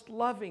most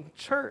loving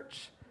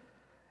church.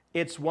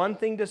 It's one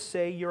thing to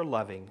say you're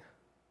loving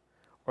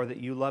or that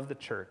you love the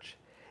church,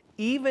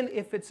 even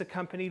if it's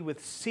accompanied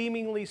with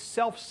seemingly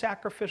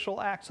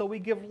self-sacrificial acts. So we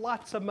give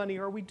lots of money,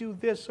 or we do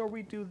this, or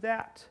we do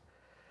that.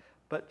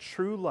 But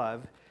true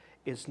love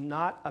is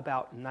not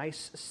about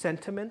nice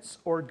sentiments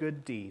or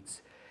good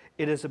deeds.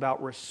 It is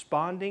about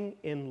responding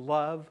in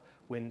love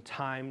when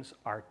times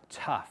are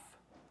tough.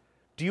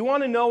 Do you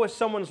want to know if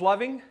someone's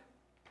loving?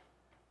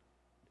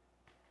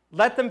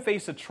 Let them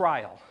face a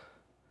trial.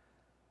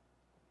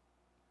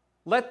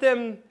 Let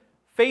them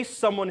face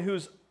someone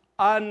who's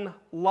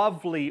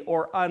unlovely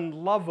or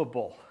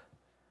unlovable.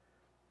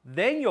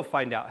 Then you'll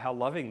find out how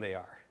loving they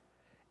are.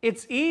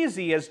 It's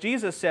easy, as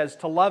Jesus says,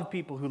 to love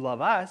people who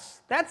love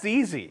us. That's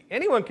easy.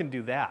 Anyone can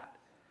do that.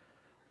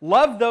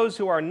 Love those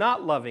who are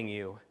not loving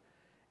you,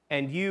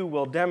 and you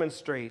will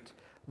demonstrate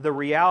the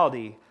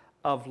reality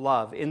of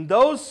love. In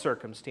those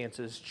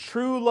circumstances,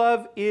 true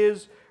love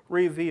is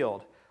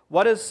revealed.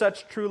 What does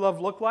such true love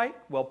look like?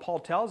 Well, Paul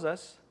tells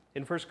us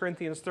in 1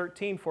 Corinthians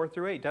 13, 4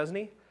 through 8, doesn't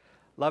he?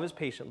 Love is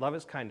patient, love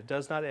is kind, it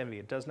does not envy,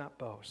 it does not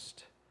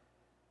boast.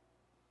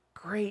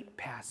 Great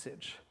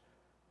passage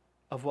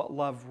of what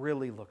love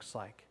really looks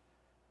like.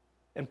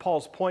 And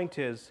Paul's point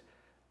is,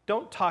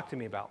 don't talk to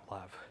me about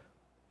love.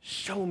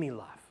 Show me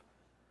love.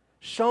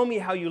 Show me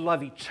how you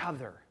love each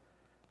other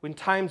when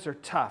times are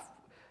tough.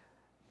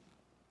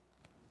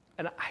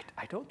 And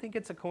I don't think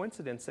it's a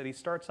coincidence that he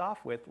starts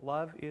off with,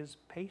 love is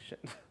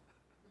patient.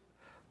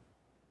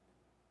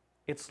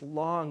 It's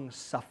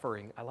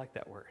long-suffering. I like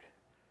that word.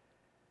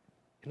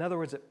 In other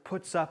words, it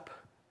puts up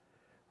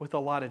with a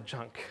lot of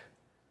junk.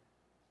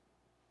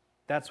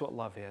 That's what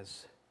love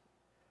is.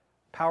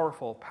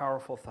 Powerful,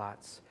 powerful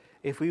thoughts.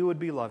 If we would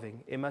be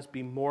loving, it must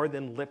be more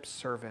than lip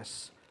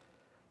service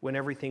when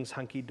everything's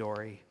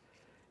hunky-dory.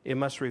 It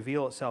must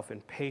reveal itself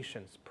in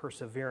patience,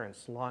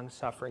 perseverance,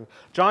 long-suffering.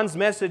 John's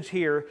message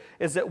here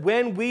is that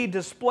when we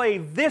display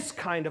this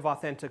kind of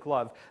authentic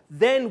love,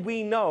 then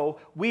we know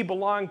we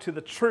belong to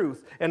the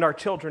truth and are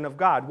children of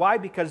God. Why?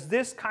 Because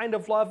this kind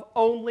of love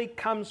only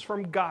comes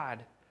from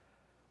God.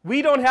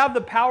 We don't have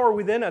the power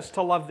within us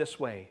to love this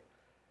way.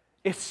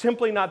 It's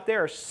simply not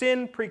there.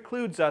 Sin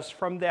precludes us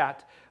from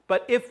that.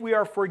 But if we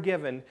are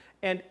forgiven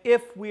and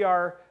if we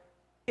are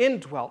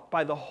indwelt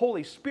by the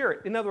Holy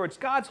Spirit, in other words,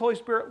 God's Holy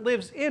Spirit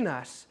lives in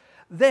us,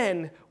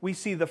 then we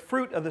see the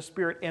fruit of the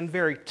Spirit, and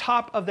very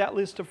top of that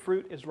list of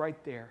fruit is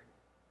right there.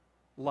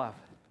 Love.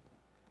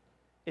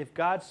 If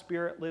God's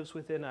Spirit lives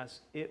within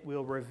us, it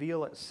will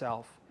reveal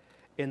itself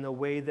in the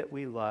way that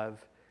we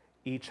love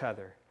each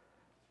other.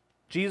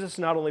 Jesus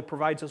not only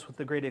provides us with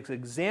the greatest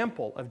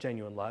example of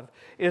genuine love,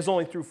 it is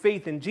only through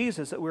faith in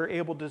Jesus that we're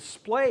able to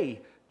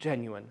display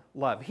genuine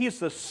love. He's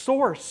the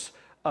source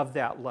of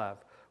that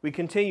love. We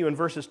continue in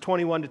verses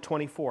 21 to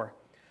 24.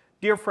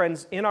 Dear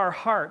friends, in our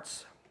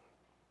hearts,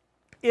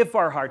 if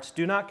our hearts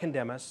do not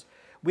condemn us,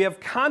 we have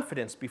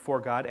confidence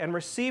before God and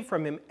receive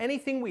from Him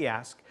anything we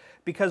ask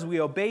because we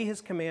obey His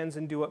commands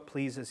and do what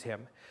pleases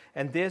Him.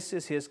 And this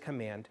is His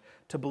command,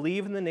 to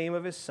believe in the name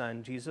of His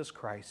Son, Jesus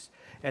Christ,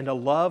 and to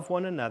love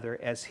one another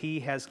as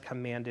He has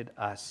commanded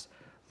us.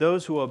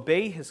 Those who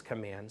obey His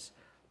commands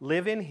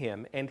live in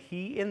Him and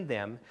He in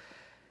them,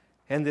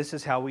 and this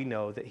is how we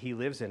know that He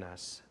lives in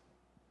us.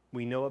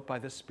 We know it by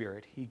the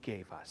Spirit He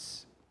gave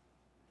us.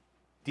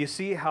 Do you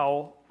see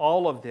how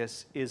all of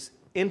this is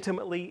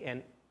intimately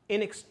and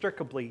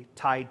inextricably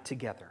tied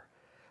together?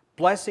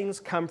 Blessings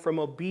come from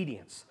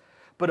obedience,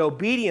 but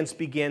obedience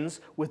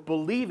begins with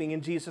believing in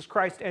Jesus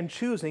Christ and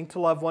choosing to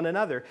love one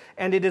another.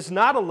 And it is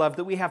not a love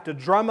that we have to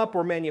drum up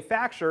or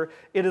manufacture.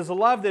 It is a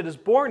love that is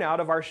born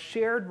out of our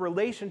shared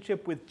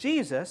relationship with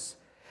Jesus.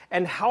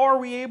 And how are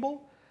we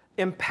able?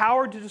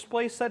 Empowered to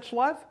display such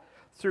love?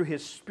 Through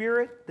His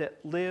Spirit that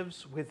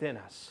lives within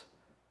us.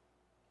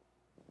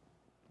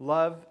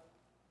 Love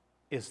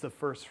is the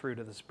first fruit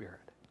of the Spirit.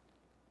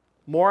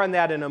 More on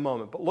that in a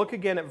moment, but look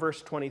again at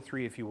verse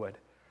 23 if you would.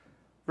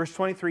 Verse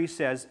 23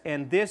 says,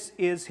 and this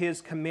is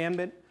His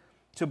commandment,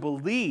 to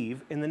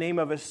believe in the name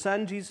of His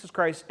Son, Jesus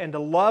Christ, and to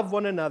love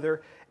one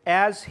another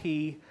as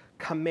He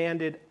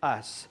commanded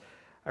us.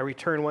 I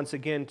return once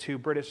again to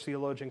British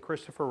theologian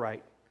Christopher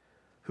Wright,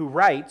 who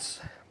writes,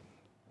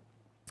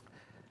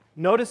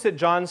 notice that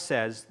John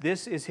says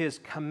this is His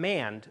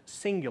command,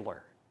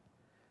 singular.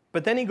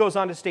 But then he goes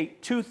on to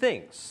state two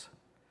things.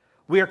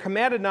 We are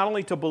commanded not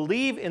only to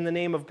believe in the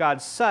name of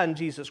God's Son,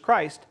 Jesus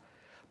Christ,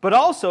 but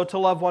also to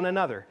love one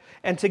another.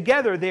 And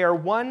together they are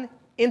one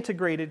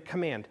integrated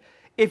command.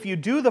 If you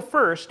do the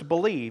first,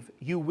 believe,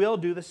 you will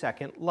do the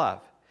second,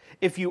 love.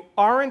 If you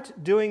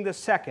aren't doing the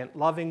second,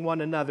 loving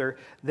one another,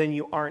 then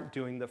you aren't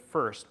doing the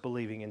first,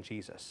 believing in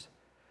Jesus.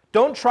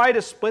 Don't try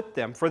to split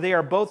them, for they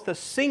are both the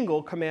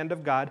single command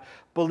of God.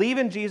 Believe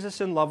in Jesus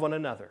and love one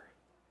another.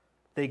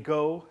 They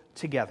go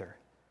together.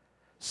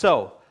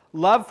 So,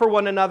 love for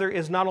one another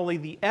is not only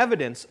the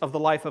evidence of the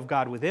life of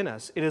God within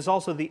us, it is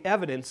also the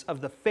evidence of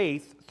the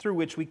faith through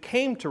which we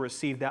came to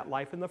receive that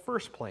life in the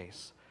first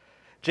place.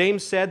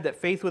 James said that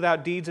faith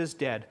without deeds is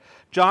dead.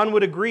 John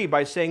would agree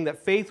by saying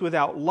that faith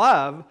without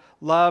love,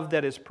 love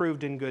that is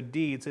proved in good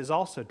deeds, is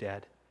also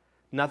dead.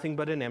 Nothing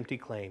but an empty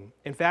claim.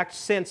 In fact,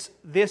 since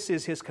this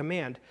is His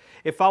command,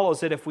 it follows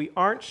that if we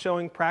aren't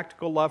showing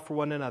practical love for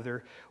one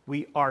another,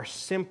 we are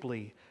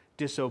simply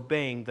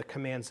disobeying the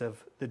commands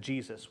of the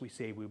Jesus we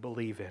say we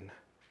believe in.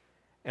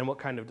 And what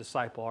kind of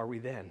disciple are we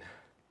then?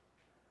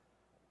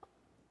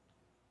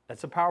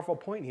 That's a powerful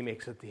point he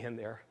makes at the end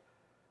there.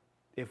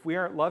 If we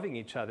aren't loving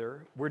each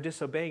other, we're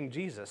disobeying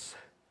Jesus.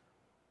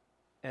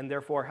 And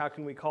therefore, how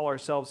can we call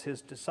ourselves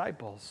his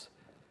disciples?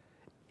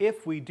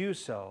 If we do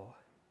so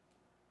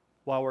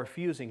while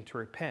refusing to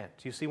repent.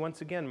 You see,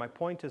 once again, my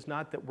point is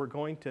not that we're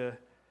going to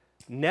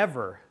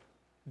never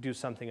do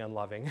something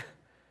unloving.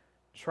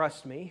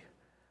 Trust me,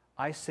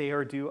 I say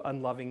or do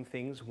unloving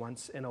things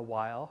once in a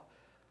while.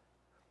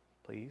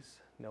 Please,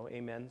 no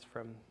amens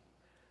from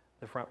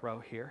the front row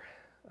here.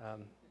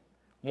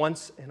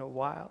 Once in a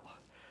while.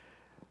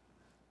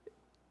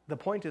 The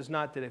point is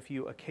not that if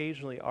you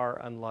occasionally are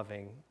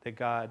unloving, that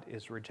God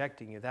is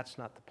rejecting you. That's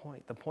not the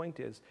point. The point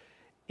is,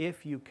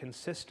 if you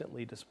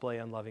consistently display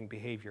unloving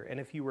behavior,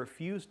 and if you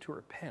refuse to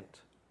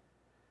repent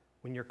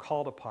when you're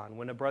called upon,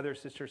 when a brother or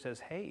sister says,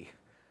 hey,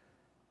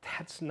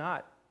 that's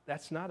not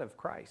of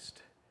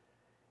Christ.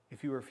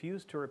 If you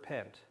refuse to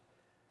repent,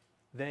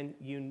 then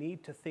you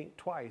need to think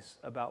twice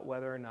about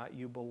whether or not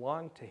you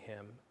belong to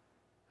him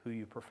who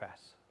you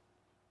profess.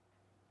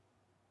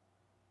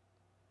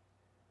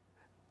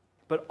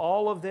 But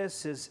all of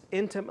this is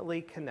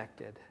intimately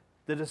connected.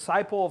 The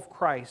disciple of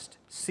Christ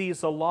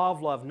sees the law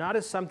of love not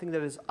as something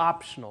that is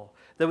optional,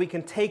 that we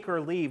can take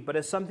or leave, but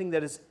as something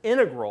that is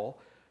integral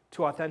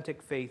to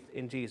authentic faith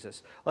in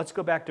Jesus. Let's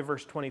go back to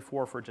verse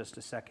 24 for just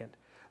a second.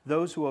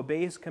 Those who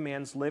obey his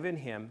commands live in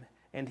him,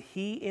 and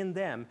he in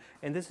them.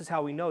 And this is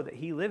how we know that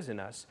he lives in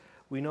us.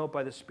 We know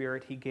by the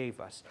Spirit he gave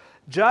us.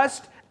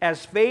 Just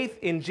as faith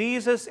in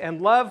Jesus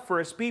and love for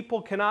his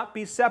people cannot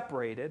be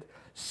separated,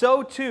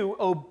 so too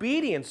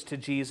obedience to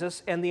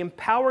Jesus and the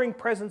empowering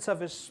presence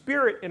of his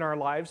Spirit in our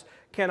lives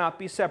cannot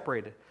be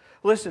separated.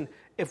 Listen,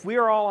 if we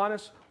are all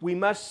honest, we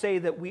must say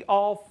that we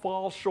all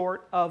fall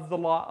short of the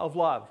law of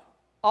love.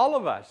 All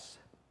of us.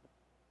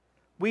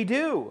 We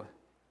do.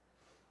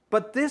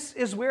 But this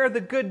is where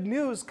the good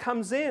news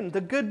comes in.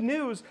 The good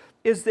news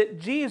is that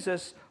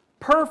Jesus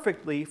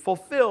perfectly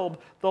fulfilled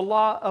the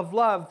law of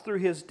love through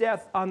his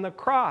death on the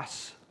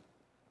cross.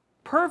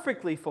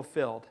 Perfectly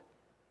fulfilled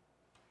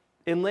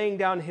in laying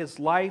down his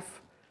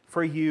life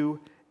for you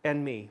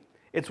and me.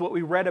 It's what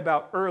we read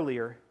about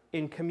earlier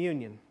in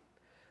communion.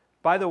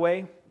 By the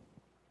way,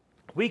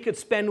 we could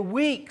spend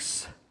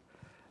weeks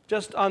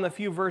just on the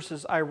few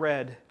verses I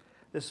read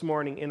this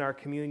morning in our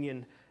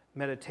communion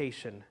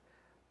meditation.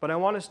 But I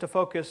want us to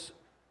focus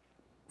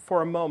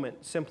for a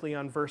moment simply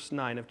on verse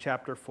 9 of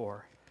chapter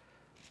 4.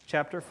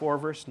 Chapter 4,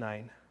 verse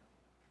 9.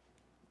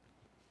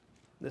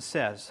 This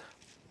says,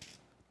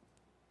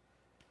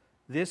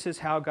 "This is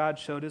how God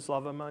showed his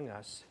love among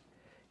us.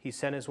 He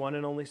sent his one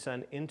and only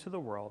Son into the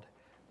world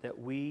that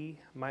we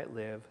might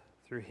live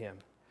through him."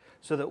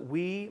 So that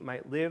we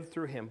might live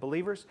through him.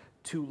 Believers,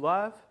 to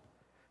love,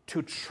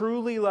 to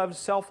truly love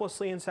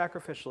selflessly and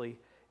sacrificially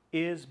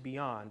is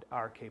beyond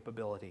our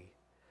capability.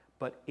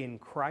 But in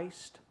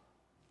Christ,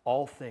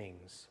 all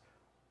things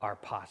are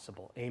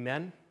possible.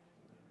 Amen?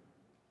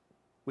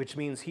 Which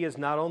means he is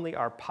not only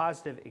our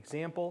positive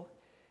example,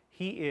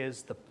 he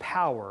is the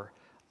power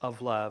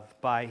of love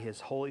by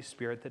his Holy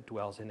Spirit that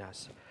dwells in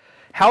us.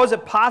 How is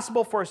it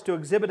possible for us to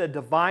exhibit a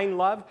divine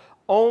love?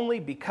 Only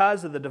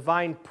because of the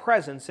divine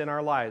presence in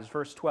our lives.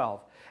 Verse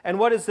 12. And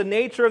what is the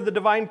nature of the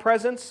divine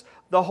presence?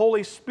 The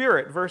Holy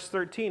Spirit. Verse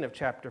 13 of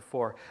chapter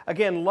 4.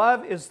 Again,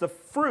 love is the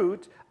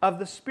fruit of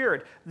the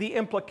Spirit. The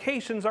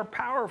implications are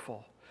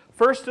powerful.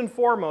 First and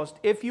foremost,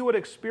 if you would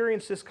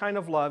experience this kind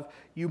of love,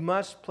 you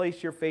must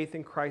place your faith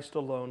in Christ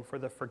alone for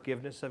the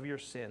forgiveness of your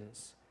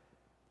sins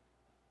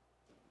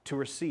to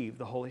receive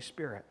the Holy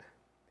Spirit.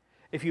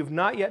 If you've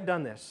not yet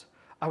done this,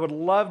 I would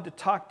love to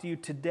talk to you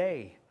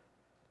today.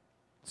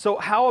 So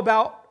how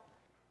about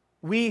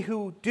we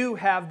who do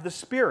have the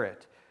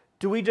Spirit?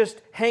 Do we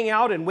just hang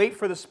out and wait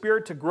for the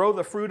Spirit to grow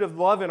the fruit of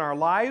love in our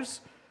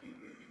lives?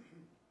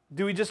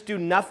 Do we just do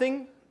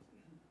nothing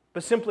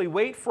but simply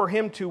wait for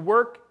him to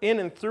work in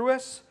and through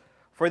us?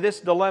 For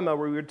this dilemma,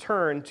 we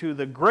return to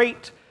the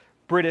great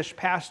British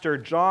pastor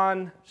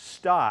John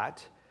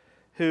Stott,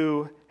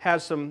 who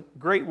has some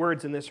great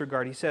words in this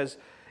regard. He says,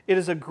 "It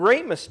is a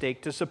great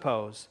mistake to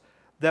suppose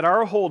that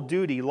our whole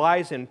duty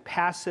lies in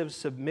passive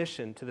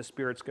submission to the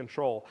Spirit's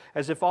control,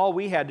 as if all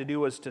we had to do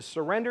was to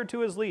surrender to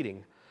his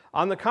leading.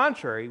 On the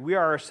contrary, we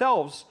are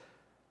ourselves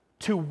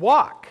to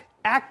walk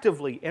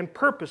actively and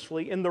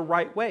purposefully in the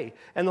right way,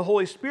 and the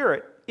Holy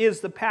Spirit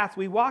is the path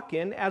we walk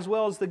in, as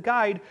well as the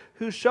guide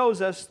who shows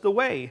us the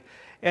way."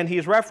 And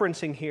he's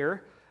referencing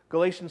here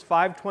Galatians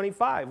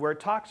 5:25, where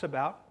it talks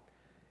about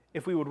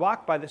if we would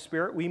walk by the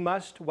Spirit, we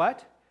must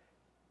what?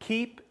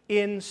 Keep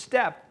in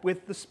step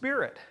with the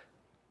Spirit.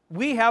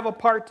 We have a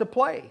part to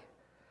play.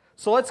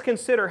 So let's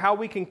consider how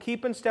we can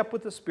keep in step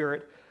with the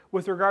Spirit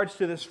with regards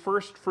to this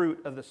first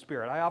fruit of the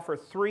Spirit. I offer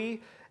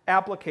 3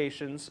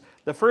 applications,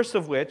 the first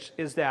of which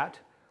is that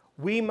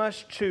we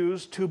must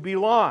choose to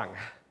belong.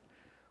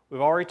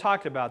 We've already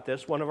talked about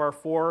this, one of our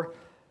 4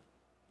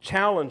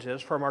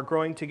 challenges from our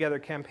Growing Together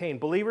campaign.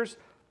 Believers,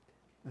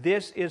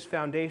 this is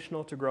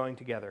foundational to growing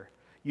together.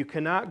 You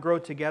cannot grow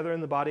together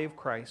in the body of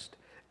Christ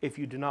if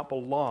you do not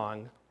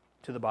belong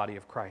to the body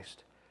of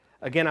Christ.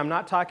 Again, I'm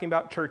not talking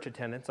about church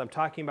attendance. I'm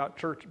talking about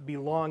church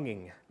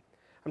belonging.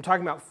 I'm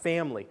talking about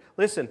family.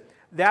 Listen,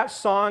 that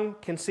song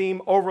can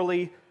seem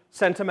overly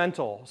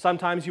sentimental.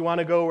 Sometimes you want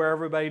to go where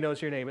everybody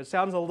knows your name. It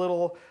sounds a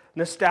little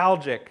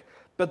nostalgic.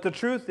 But the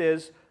truth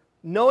is,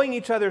 knowing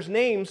each other's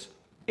names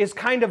is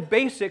kind of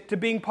basic to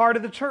being part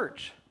of the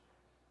church.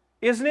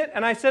 Isn't it?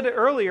 And I said it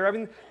earlier. I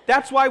mean,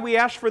 that's why we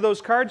ask for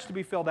those cards to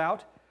be filled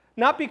out.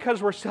 Not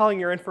because we're selling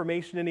your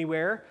information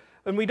anywhere.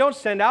 And we don't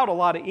send out a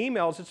lot of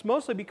emails. It's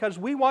mostly because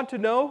we want to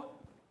know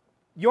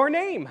your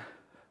name.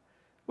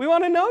 We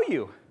want to know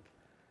you.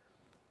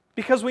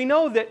 Because we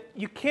know that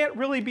you can't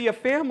really be a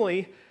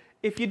family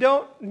if you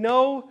don't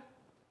know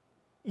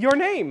your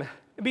name.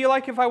 It'd be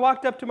like if I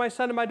walked up to my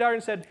son and my daughter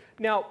and said,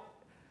 now,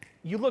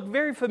 you look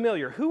very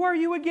familiar. Who are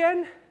you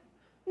again?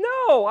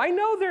 No, I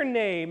know their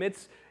name.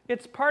 It's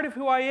part of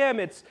who I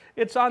am.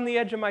 It's on the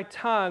edge of my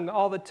tongue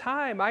all the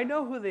time. I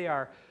know who they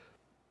are.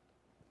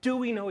 Do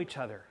we know each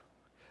other?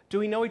 Do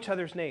we know each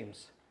other's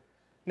names?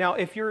 Now,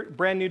 if you're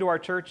brand new to our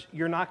church,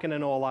 you're not going to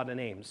know a lot of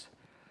names.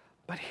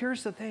 But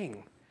here's the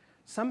thing.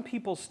 Some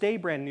people stay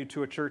brand new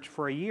to a church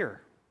for a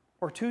year,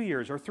 or 2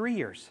 years, or 3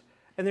 years,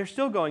 and they're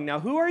still going, now,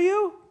 who are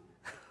you?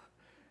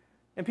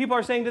 And people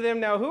are saying to them,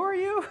 now, who are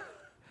you?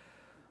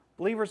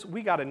 Believers,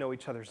 we got to know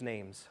each other's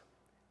names.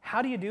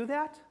 How do you do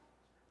that?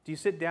 Do you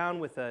sit down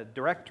with a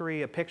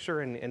directory, a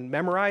picture, and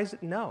memorize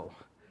it? No.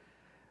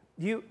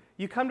 You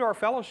come to our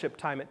fellowship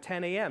time at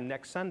 10 a.m.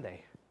 next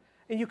Sunday.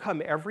 And you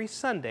come every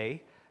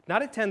Sunday,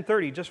 not at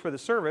 10:30 just for the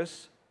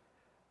service,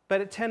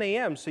 but at 10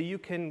 a.m. so you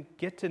can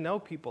get to know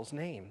people's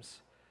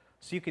names.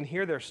 So you can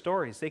hear their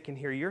stories. They can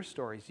hear your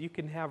stories. You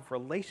can have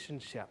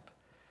relationship.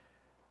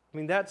 I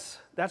mean, that's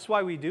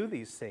why we do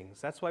these things.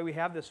 That's why we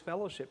have this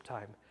fellowship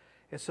time.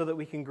 It's so that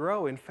we can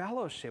grow in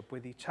fellowship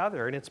with each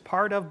other. And it's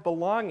part of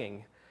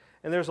belonging.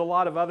 And there's a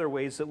lot of other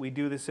ways that we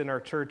do this in our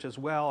church as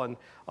well. And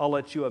I'll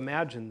let you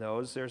imagine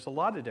those. There's a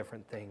lot of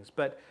different things.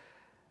 But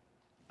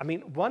I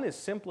mean, one is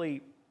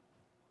simply,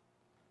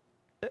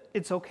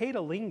 it's okay to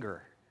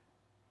linger.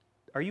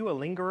 Are you a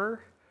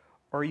lingerer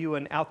or are you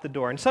an out the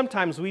door? And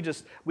sometimes we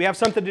have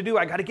something to do.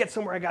 I got to get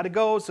somewhere. I got to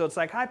go. So it's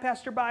like, hi,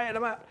 Pastor, bye, and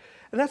I'm out.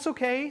 And that's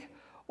okay.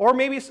 Or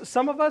maybe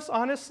some of us,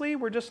 honestly,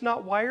 we're just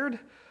not wired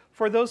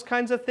for those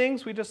kinds of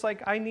things. We just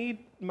like, I need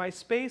my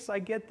space. I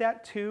get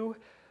that too.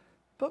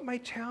 But my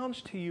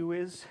challenge to you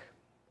is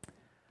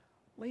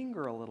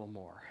linger a little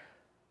more.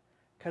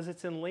 Because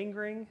it's in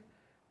lingering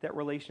that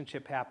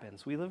relationship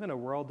happens. We live in a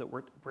world that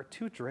we're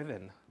too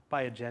driven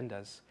by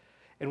agendas.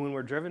 And when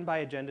we're driven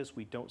by agendas,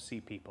 we don't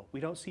see people. We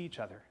don't see each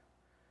other.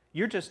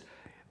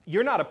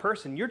 You're not a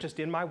person. You're just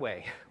in my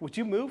way. Would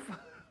you move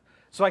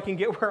so I can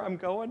get where I'm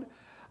going?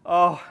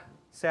 Oh,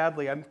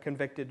 sadly, I'm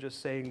convicted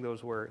just saying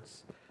those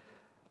words.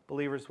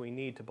 Believers, we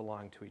need to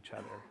belong to each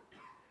other.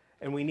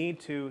 And we need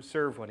to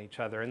serve one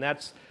each other. And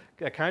that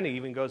kind of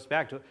even goes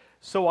back to,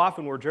 so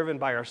often we're driven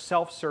by our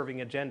self-serving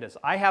agendas.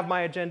 I have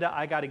my agenda.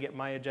 I got to get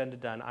my agenda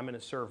done. I'm going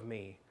to serve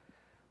me.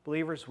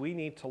 Believers, we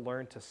need to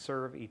learn to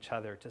serve each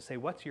other, to say,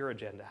 what's your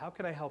agenda? How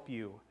can I help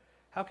you?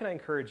 How can I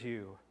encourage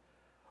you?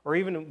 Or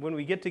even when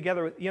we get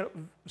together,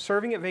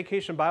 serving at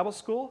Vacation Bible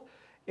School,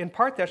 in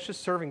part that's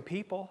just serving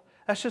people.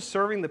 That's just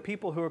serving the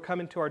people who are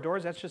coming to our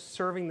doors. That's just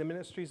serving the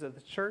ministries of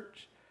the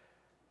church.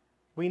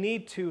 We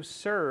need to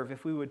serve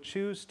if we would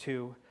choose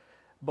to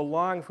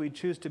belong, if we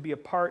choose to be a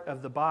part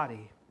of the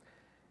body.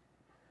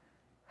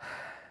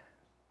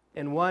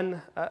 And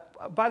one,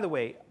 by the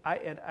way,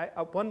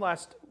 one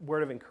last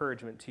word of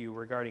encouragement to you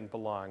regarding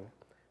belong,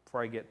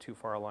 before I get too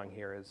far along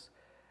here, is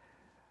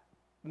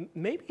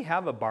maybe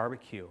have a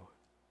barbecue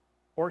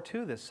or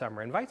two this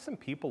summer. Invite some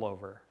people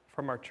over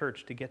from our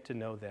church to get to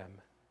know them.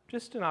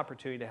 Just an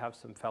opportunity to have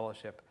some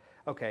fellowship.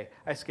 Okay,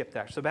 I skipped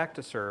that. So back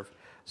to serve.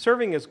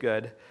 Serving is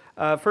good.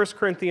 1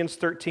 Corinthians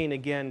 13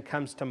 again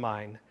comes to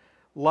mind.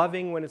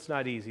 Loving when it's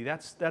not easy.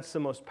 That's the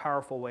most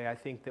powerful way I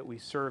think that we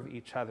serve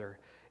each other,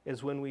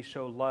 is when we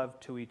show love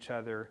to each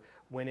other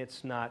when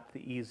it's not the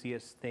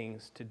easiest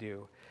things to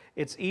do.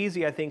 It's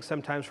easy, I think,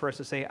 sometimes for us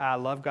to say, I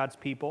love God's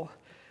people.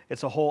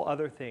 It's a whole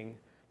other thing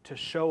to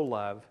show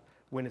love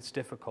when it's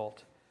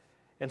difficult.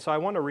 And so I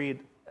want to read,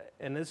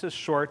 and this is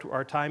short,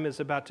 our time is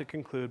about to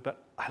conclude,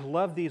 but I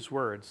love these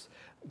words.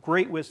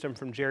 Great wisdom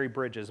from Jerry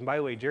Bridges. And by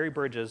the way, Jerry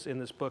Bridges, in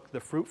this book, The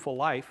Fruitful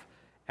Life,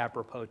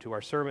 apropos to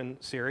our sermon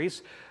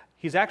series,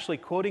 he's actually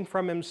quoting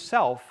from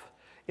himself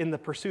in The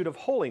Pursuit of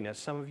Holiness.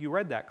 Some of you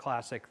read that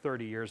classic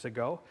 30 years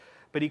ago.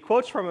 But he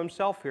quotes from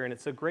himself here, and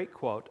it's a great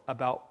quote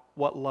about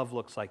what love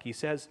looks like. He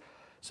says,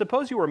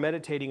 suppose you were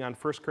meditating on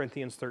 1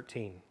 Corinthians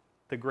 13,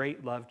 the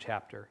great love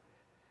chapter.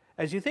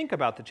 As you think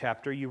about the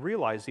chapter, you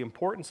realize the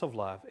importance of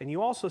love, and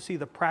you also see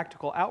the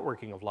practical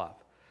outworking of love.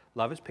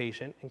 Love is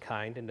patient and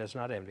kind and does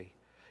not envy.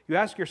 You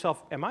ask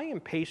yourself, am I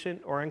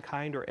impatient or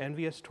unkind or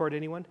envious toward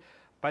anyone?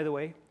 By the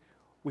way,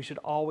 we should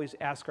always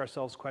ask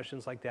ourselves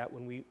questions like that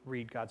when we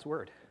read God's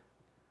Word.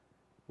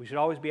 We should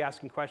always be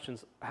asking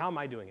questions, how am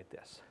I doing at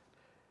this?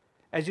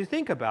 As you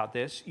think about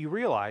this, you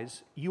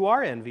realize you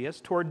are envious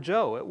toward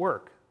Joe at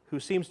work, who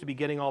seems to be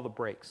getting all the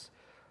breaks.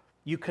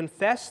 You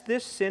confess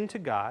this sin to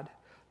God,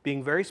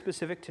 being very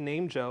specific to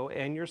name Joe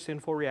and your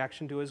sinful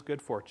reaction to his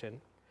good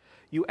fortune.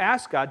 You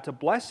ask God to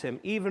bless him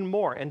even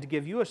more and to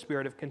give you a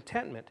spirit of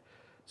contentment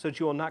so that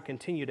you will not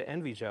continue to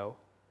envy Joe,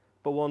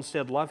 but will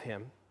instead love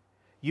him.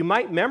 You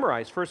might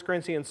memorize 1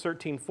 Corinthians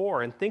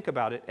 13:4 and think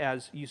about it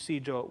as you see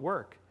Joe at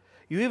work.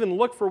 You even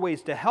look for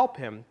ways to help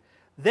him.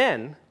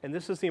 Then, and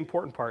this is the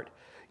important part,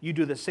 you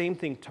do the same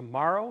thing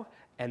tomorrow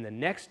and the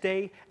next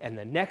day and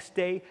the next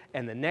day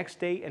and the next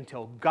day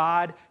until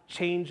God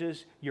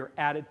changes your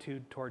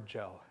attitude toward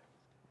Joe.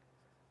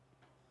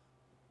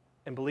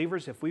 And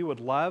believers, if we would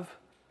love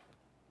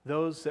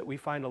those that we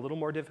find a little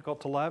more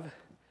difficult to love,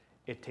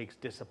 it takes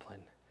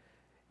discipline.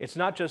 It's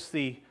not just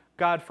the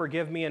God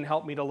forgive me and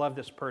help me to love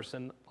this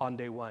person on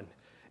day 1.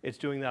 It's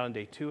doing that on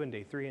day 2 and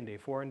day 3 and day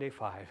 4 and day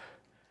 5.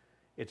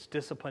 It's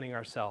disciplining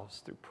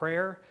ourselves through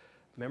prayer,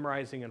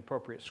 memorizing an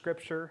appropriate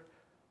scripture,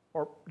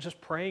 or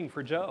just praying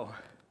for Joe,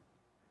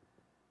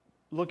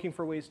 looking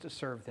for ways to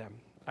serve them.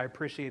 I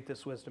appreciate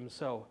this wisdom.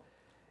 So,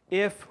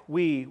 if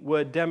we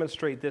would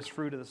demonstrate this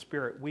fruit of the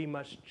Spirit, we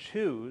must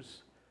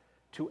choose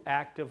to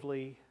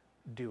actively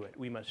do it.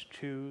 We must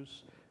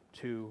choose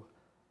to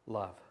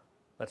love.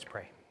 Let's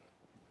pray.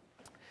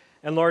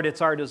 And Lord,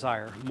 it's our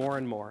desire more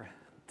and more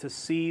to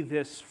see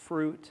this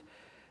fruit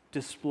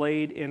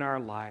displayed in our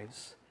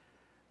lives.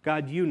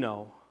 God, you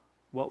know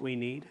what we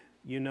need.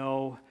 You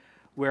know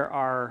where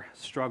our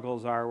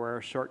struggles are, where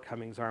our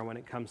shortcomings are when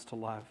it comes to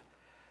love.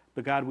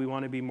 But God, we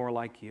want to be more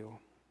like you.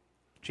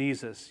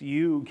 Jesus,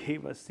 you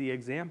gave us the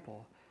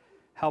example.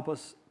 Help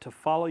us to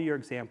follow your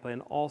example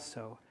and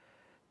also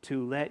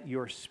to let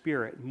your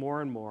Spirit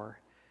more and more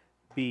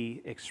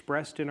be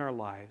expressed in our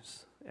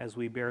lives as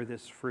we bear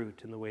this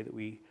fruit in the way that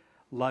we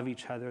love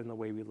each other and the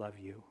way we love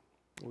you.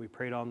 We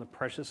pray it all in the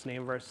precious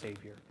name of our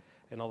Savior.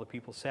 And all the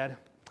people said,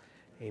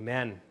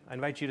 amen. I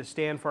invite you to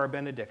stand for our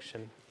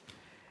benediction.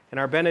 And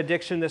our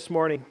benediction this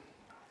morning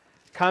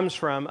comes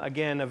from,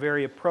 again, a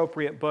very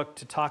appropriate book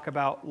to talk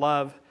about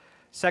love,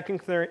 2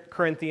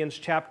 Corinthians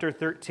chapter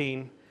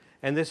 13.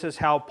 And this is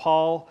how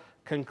Paul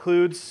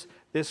concludes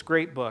this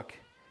great book.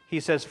 He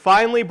says,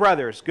 finally,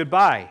 brothers,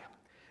 goodbye.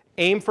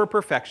 Aim for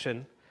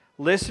perfection.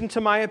 Listen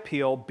to my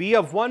appeal. Be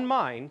of one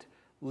mind.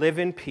 Live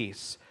in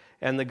peace.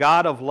 And the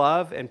God of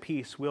love and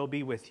peace will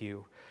be with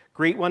you.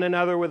 Greet one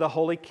another with a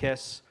holy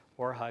kiss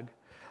or hug.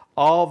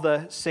 All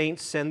the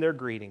saints send their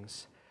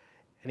greetings.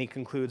 And he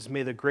concludes,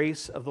 may the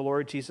grace of the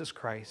Lord Jesus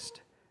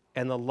Christ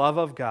and the love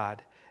of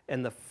God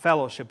and the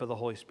fellowship of the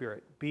Holy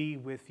Spirit be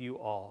with you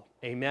all.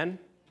 Amen.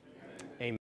 Amen.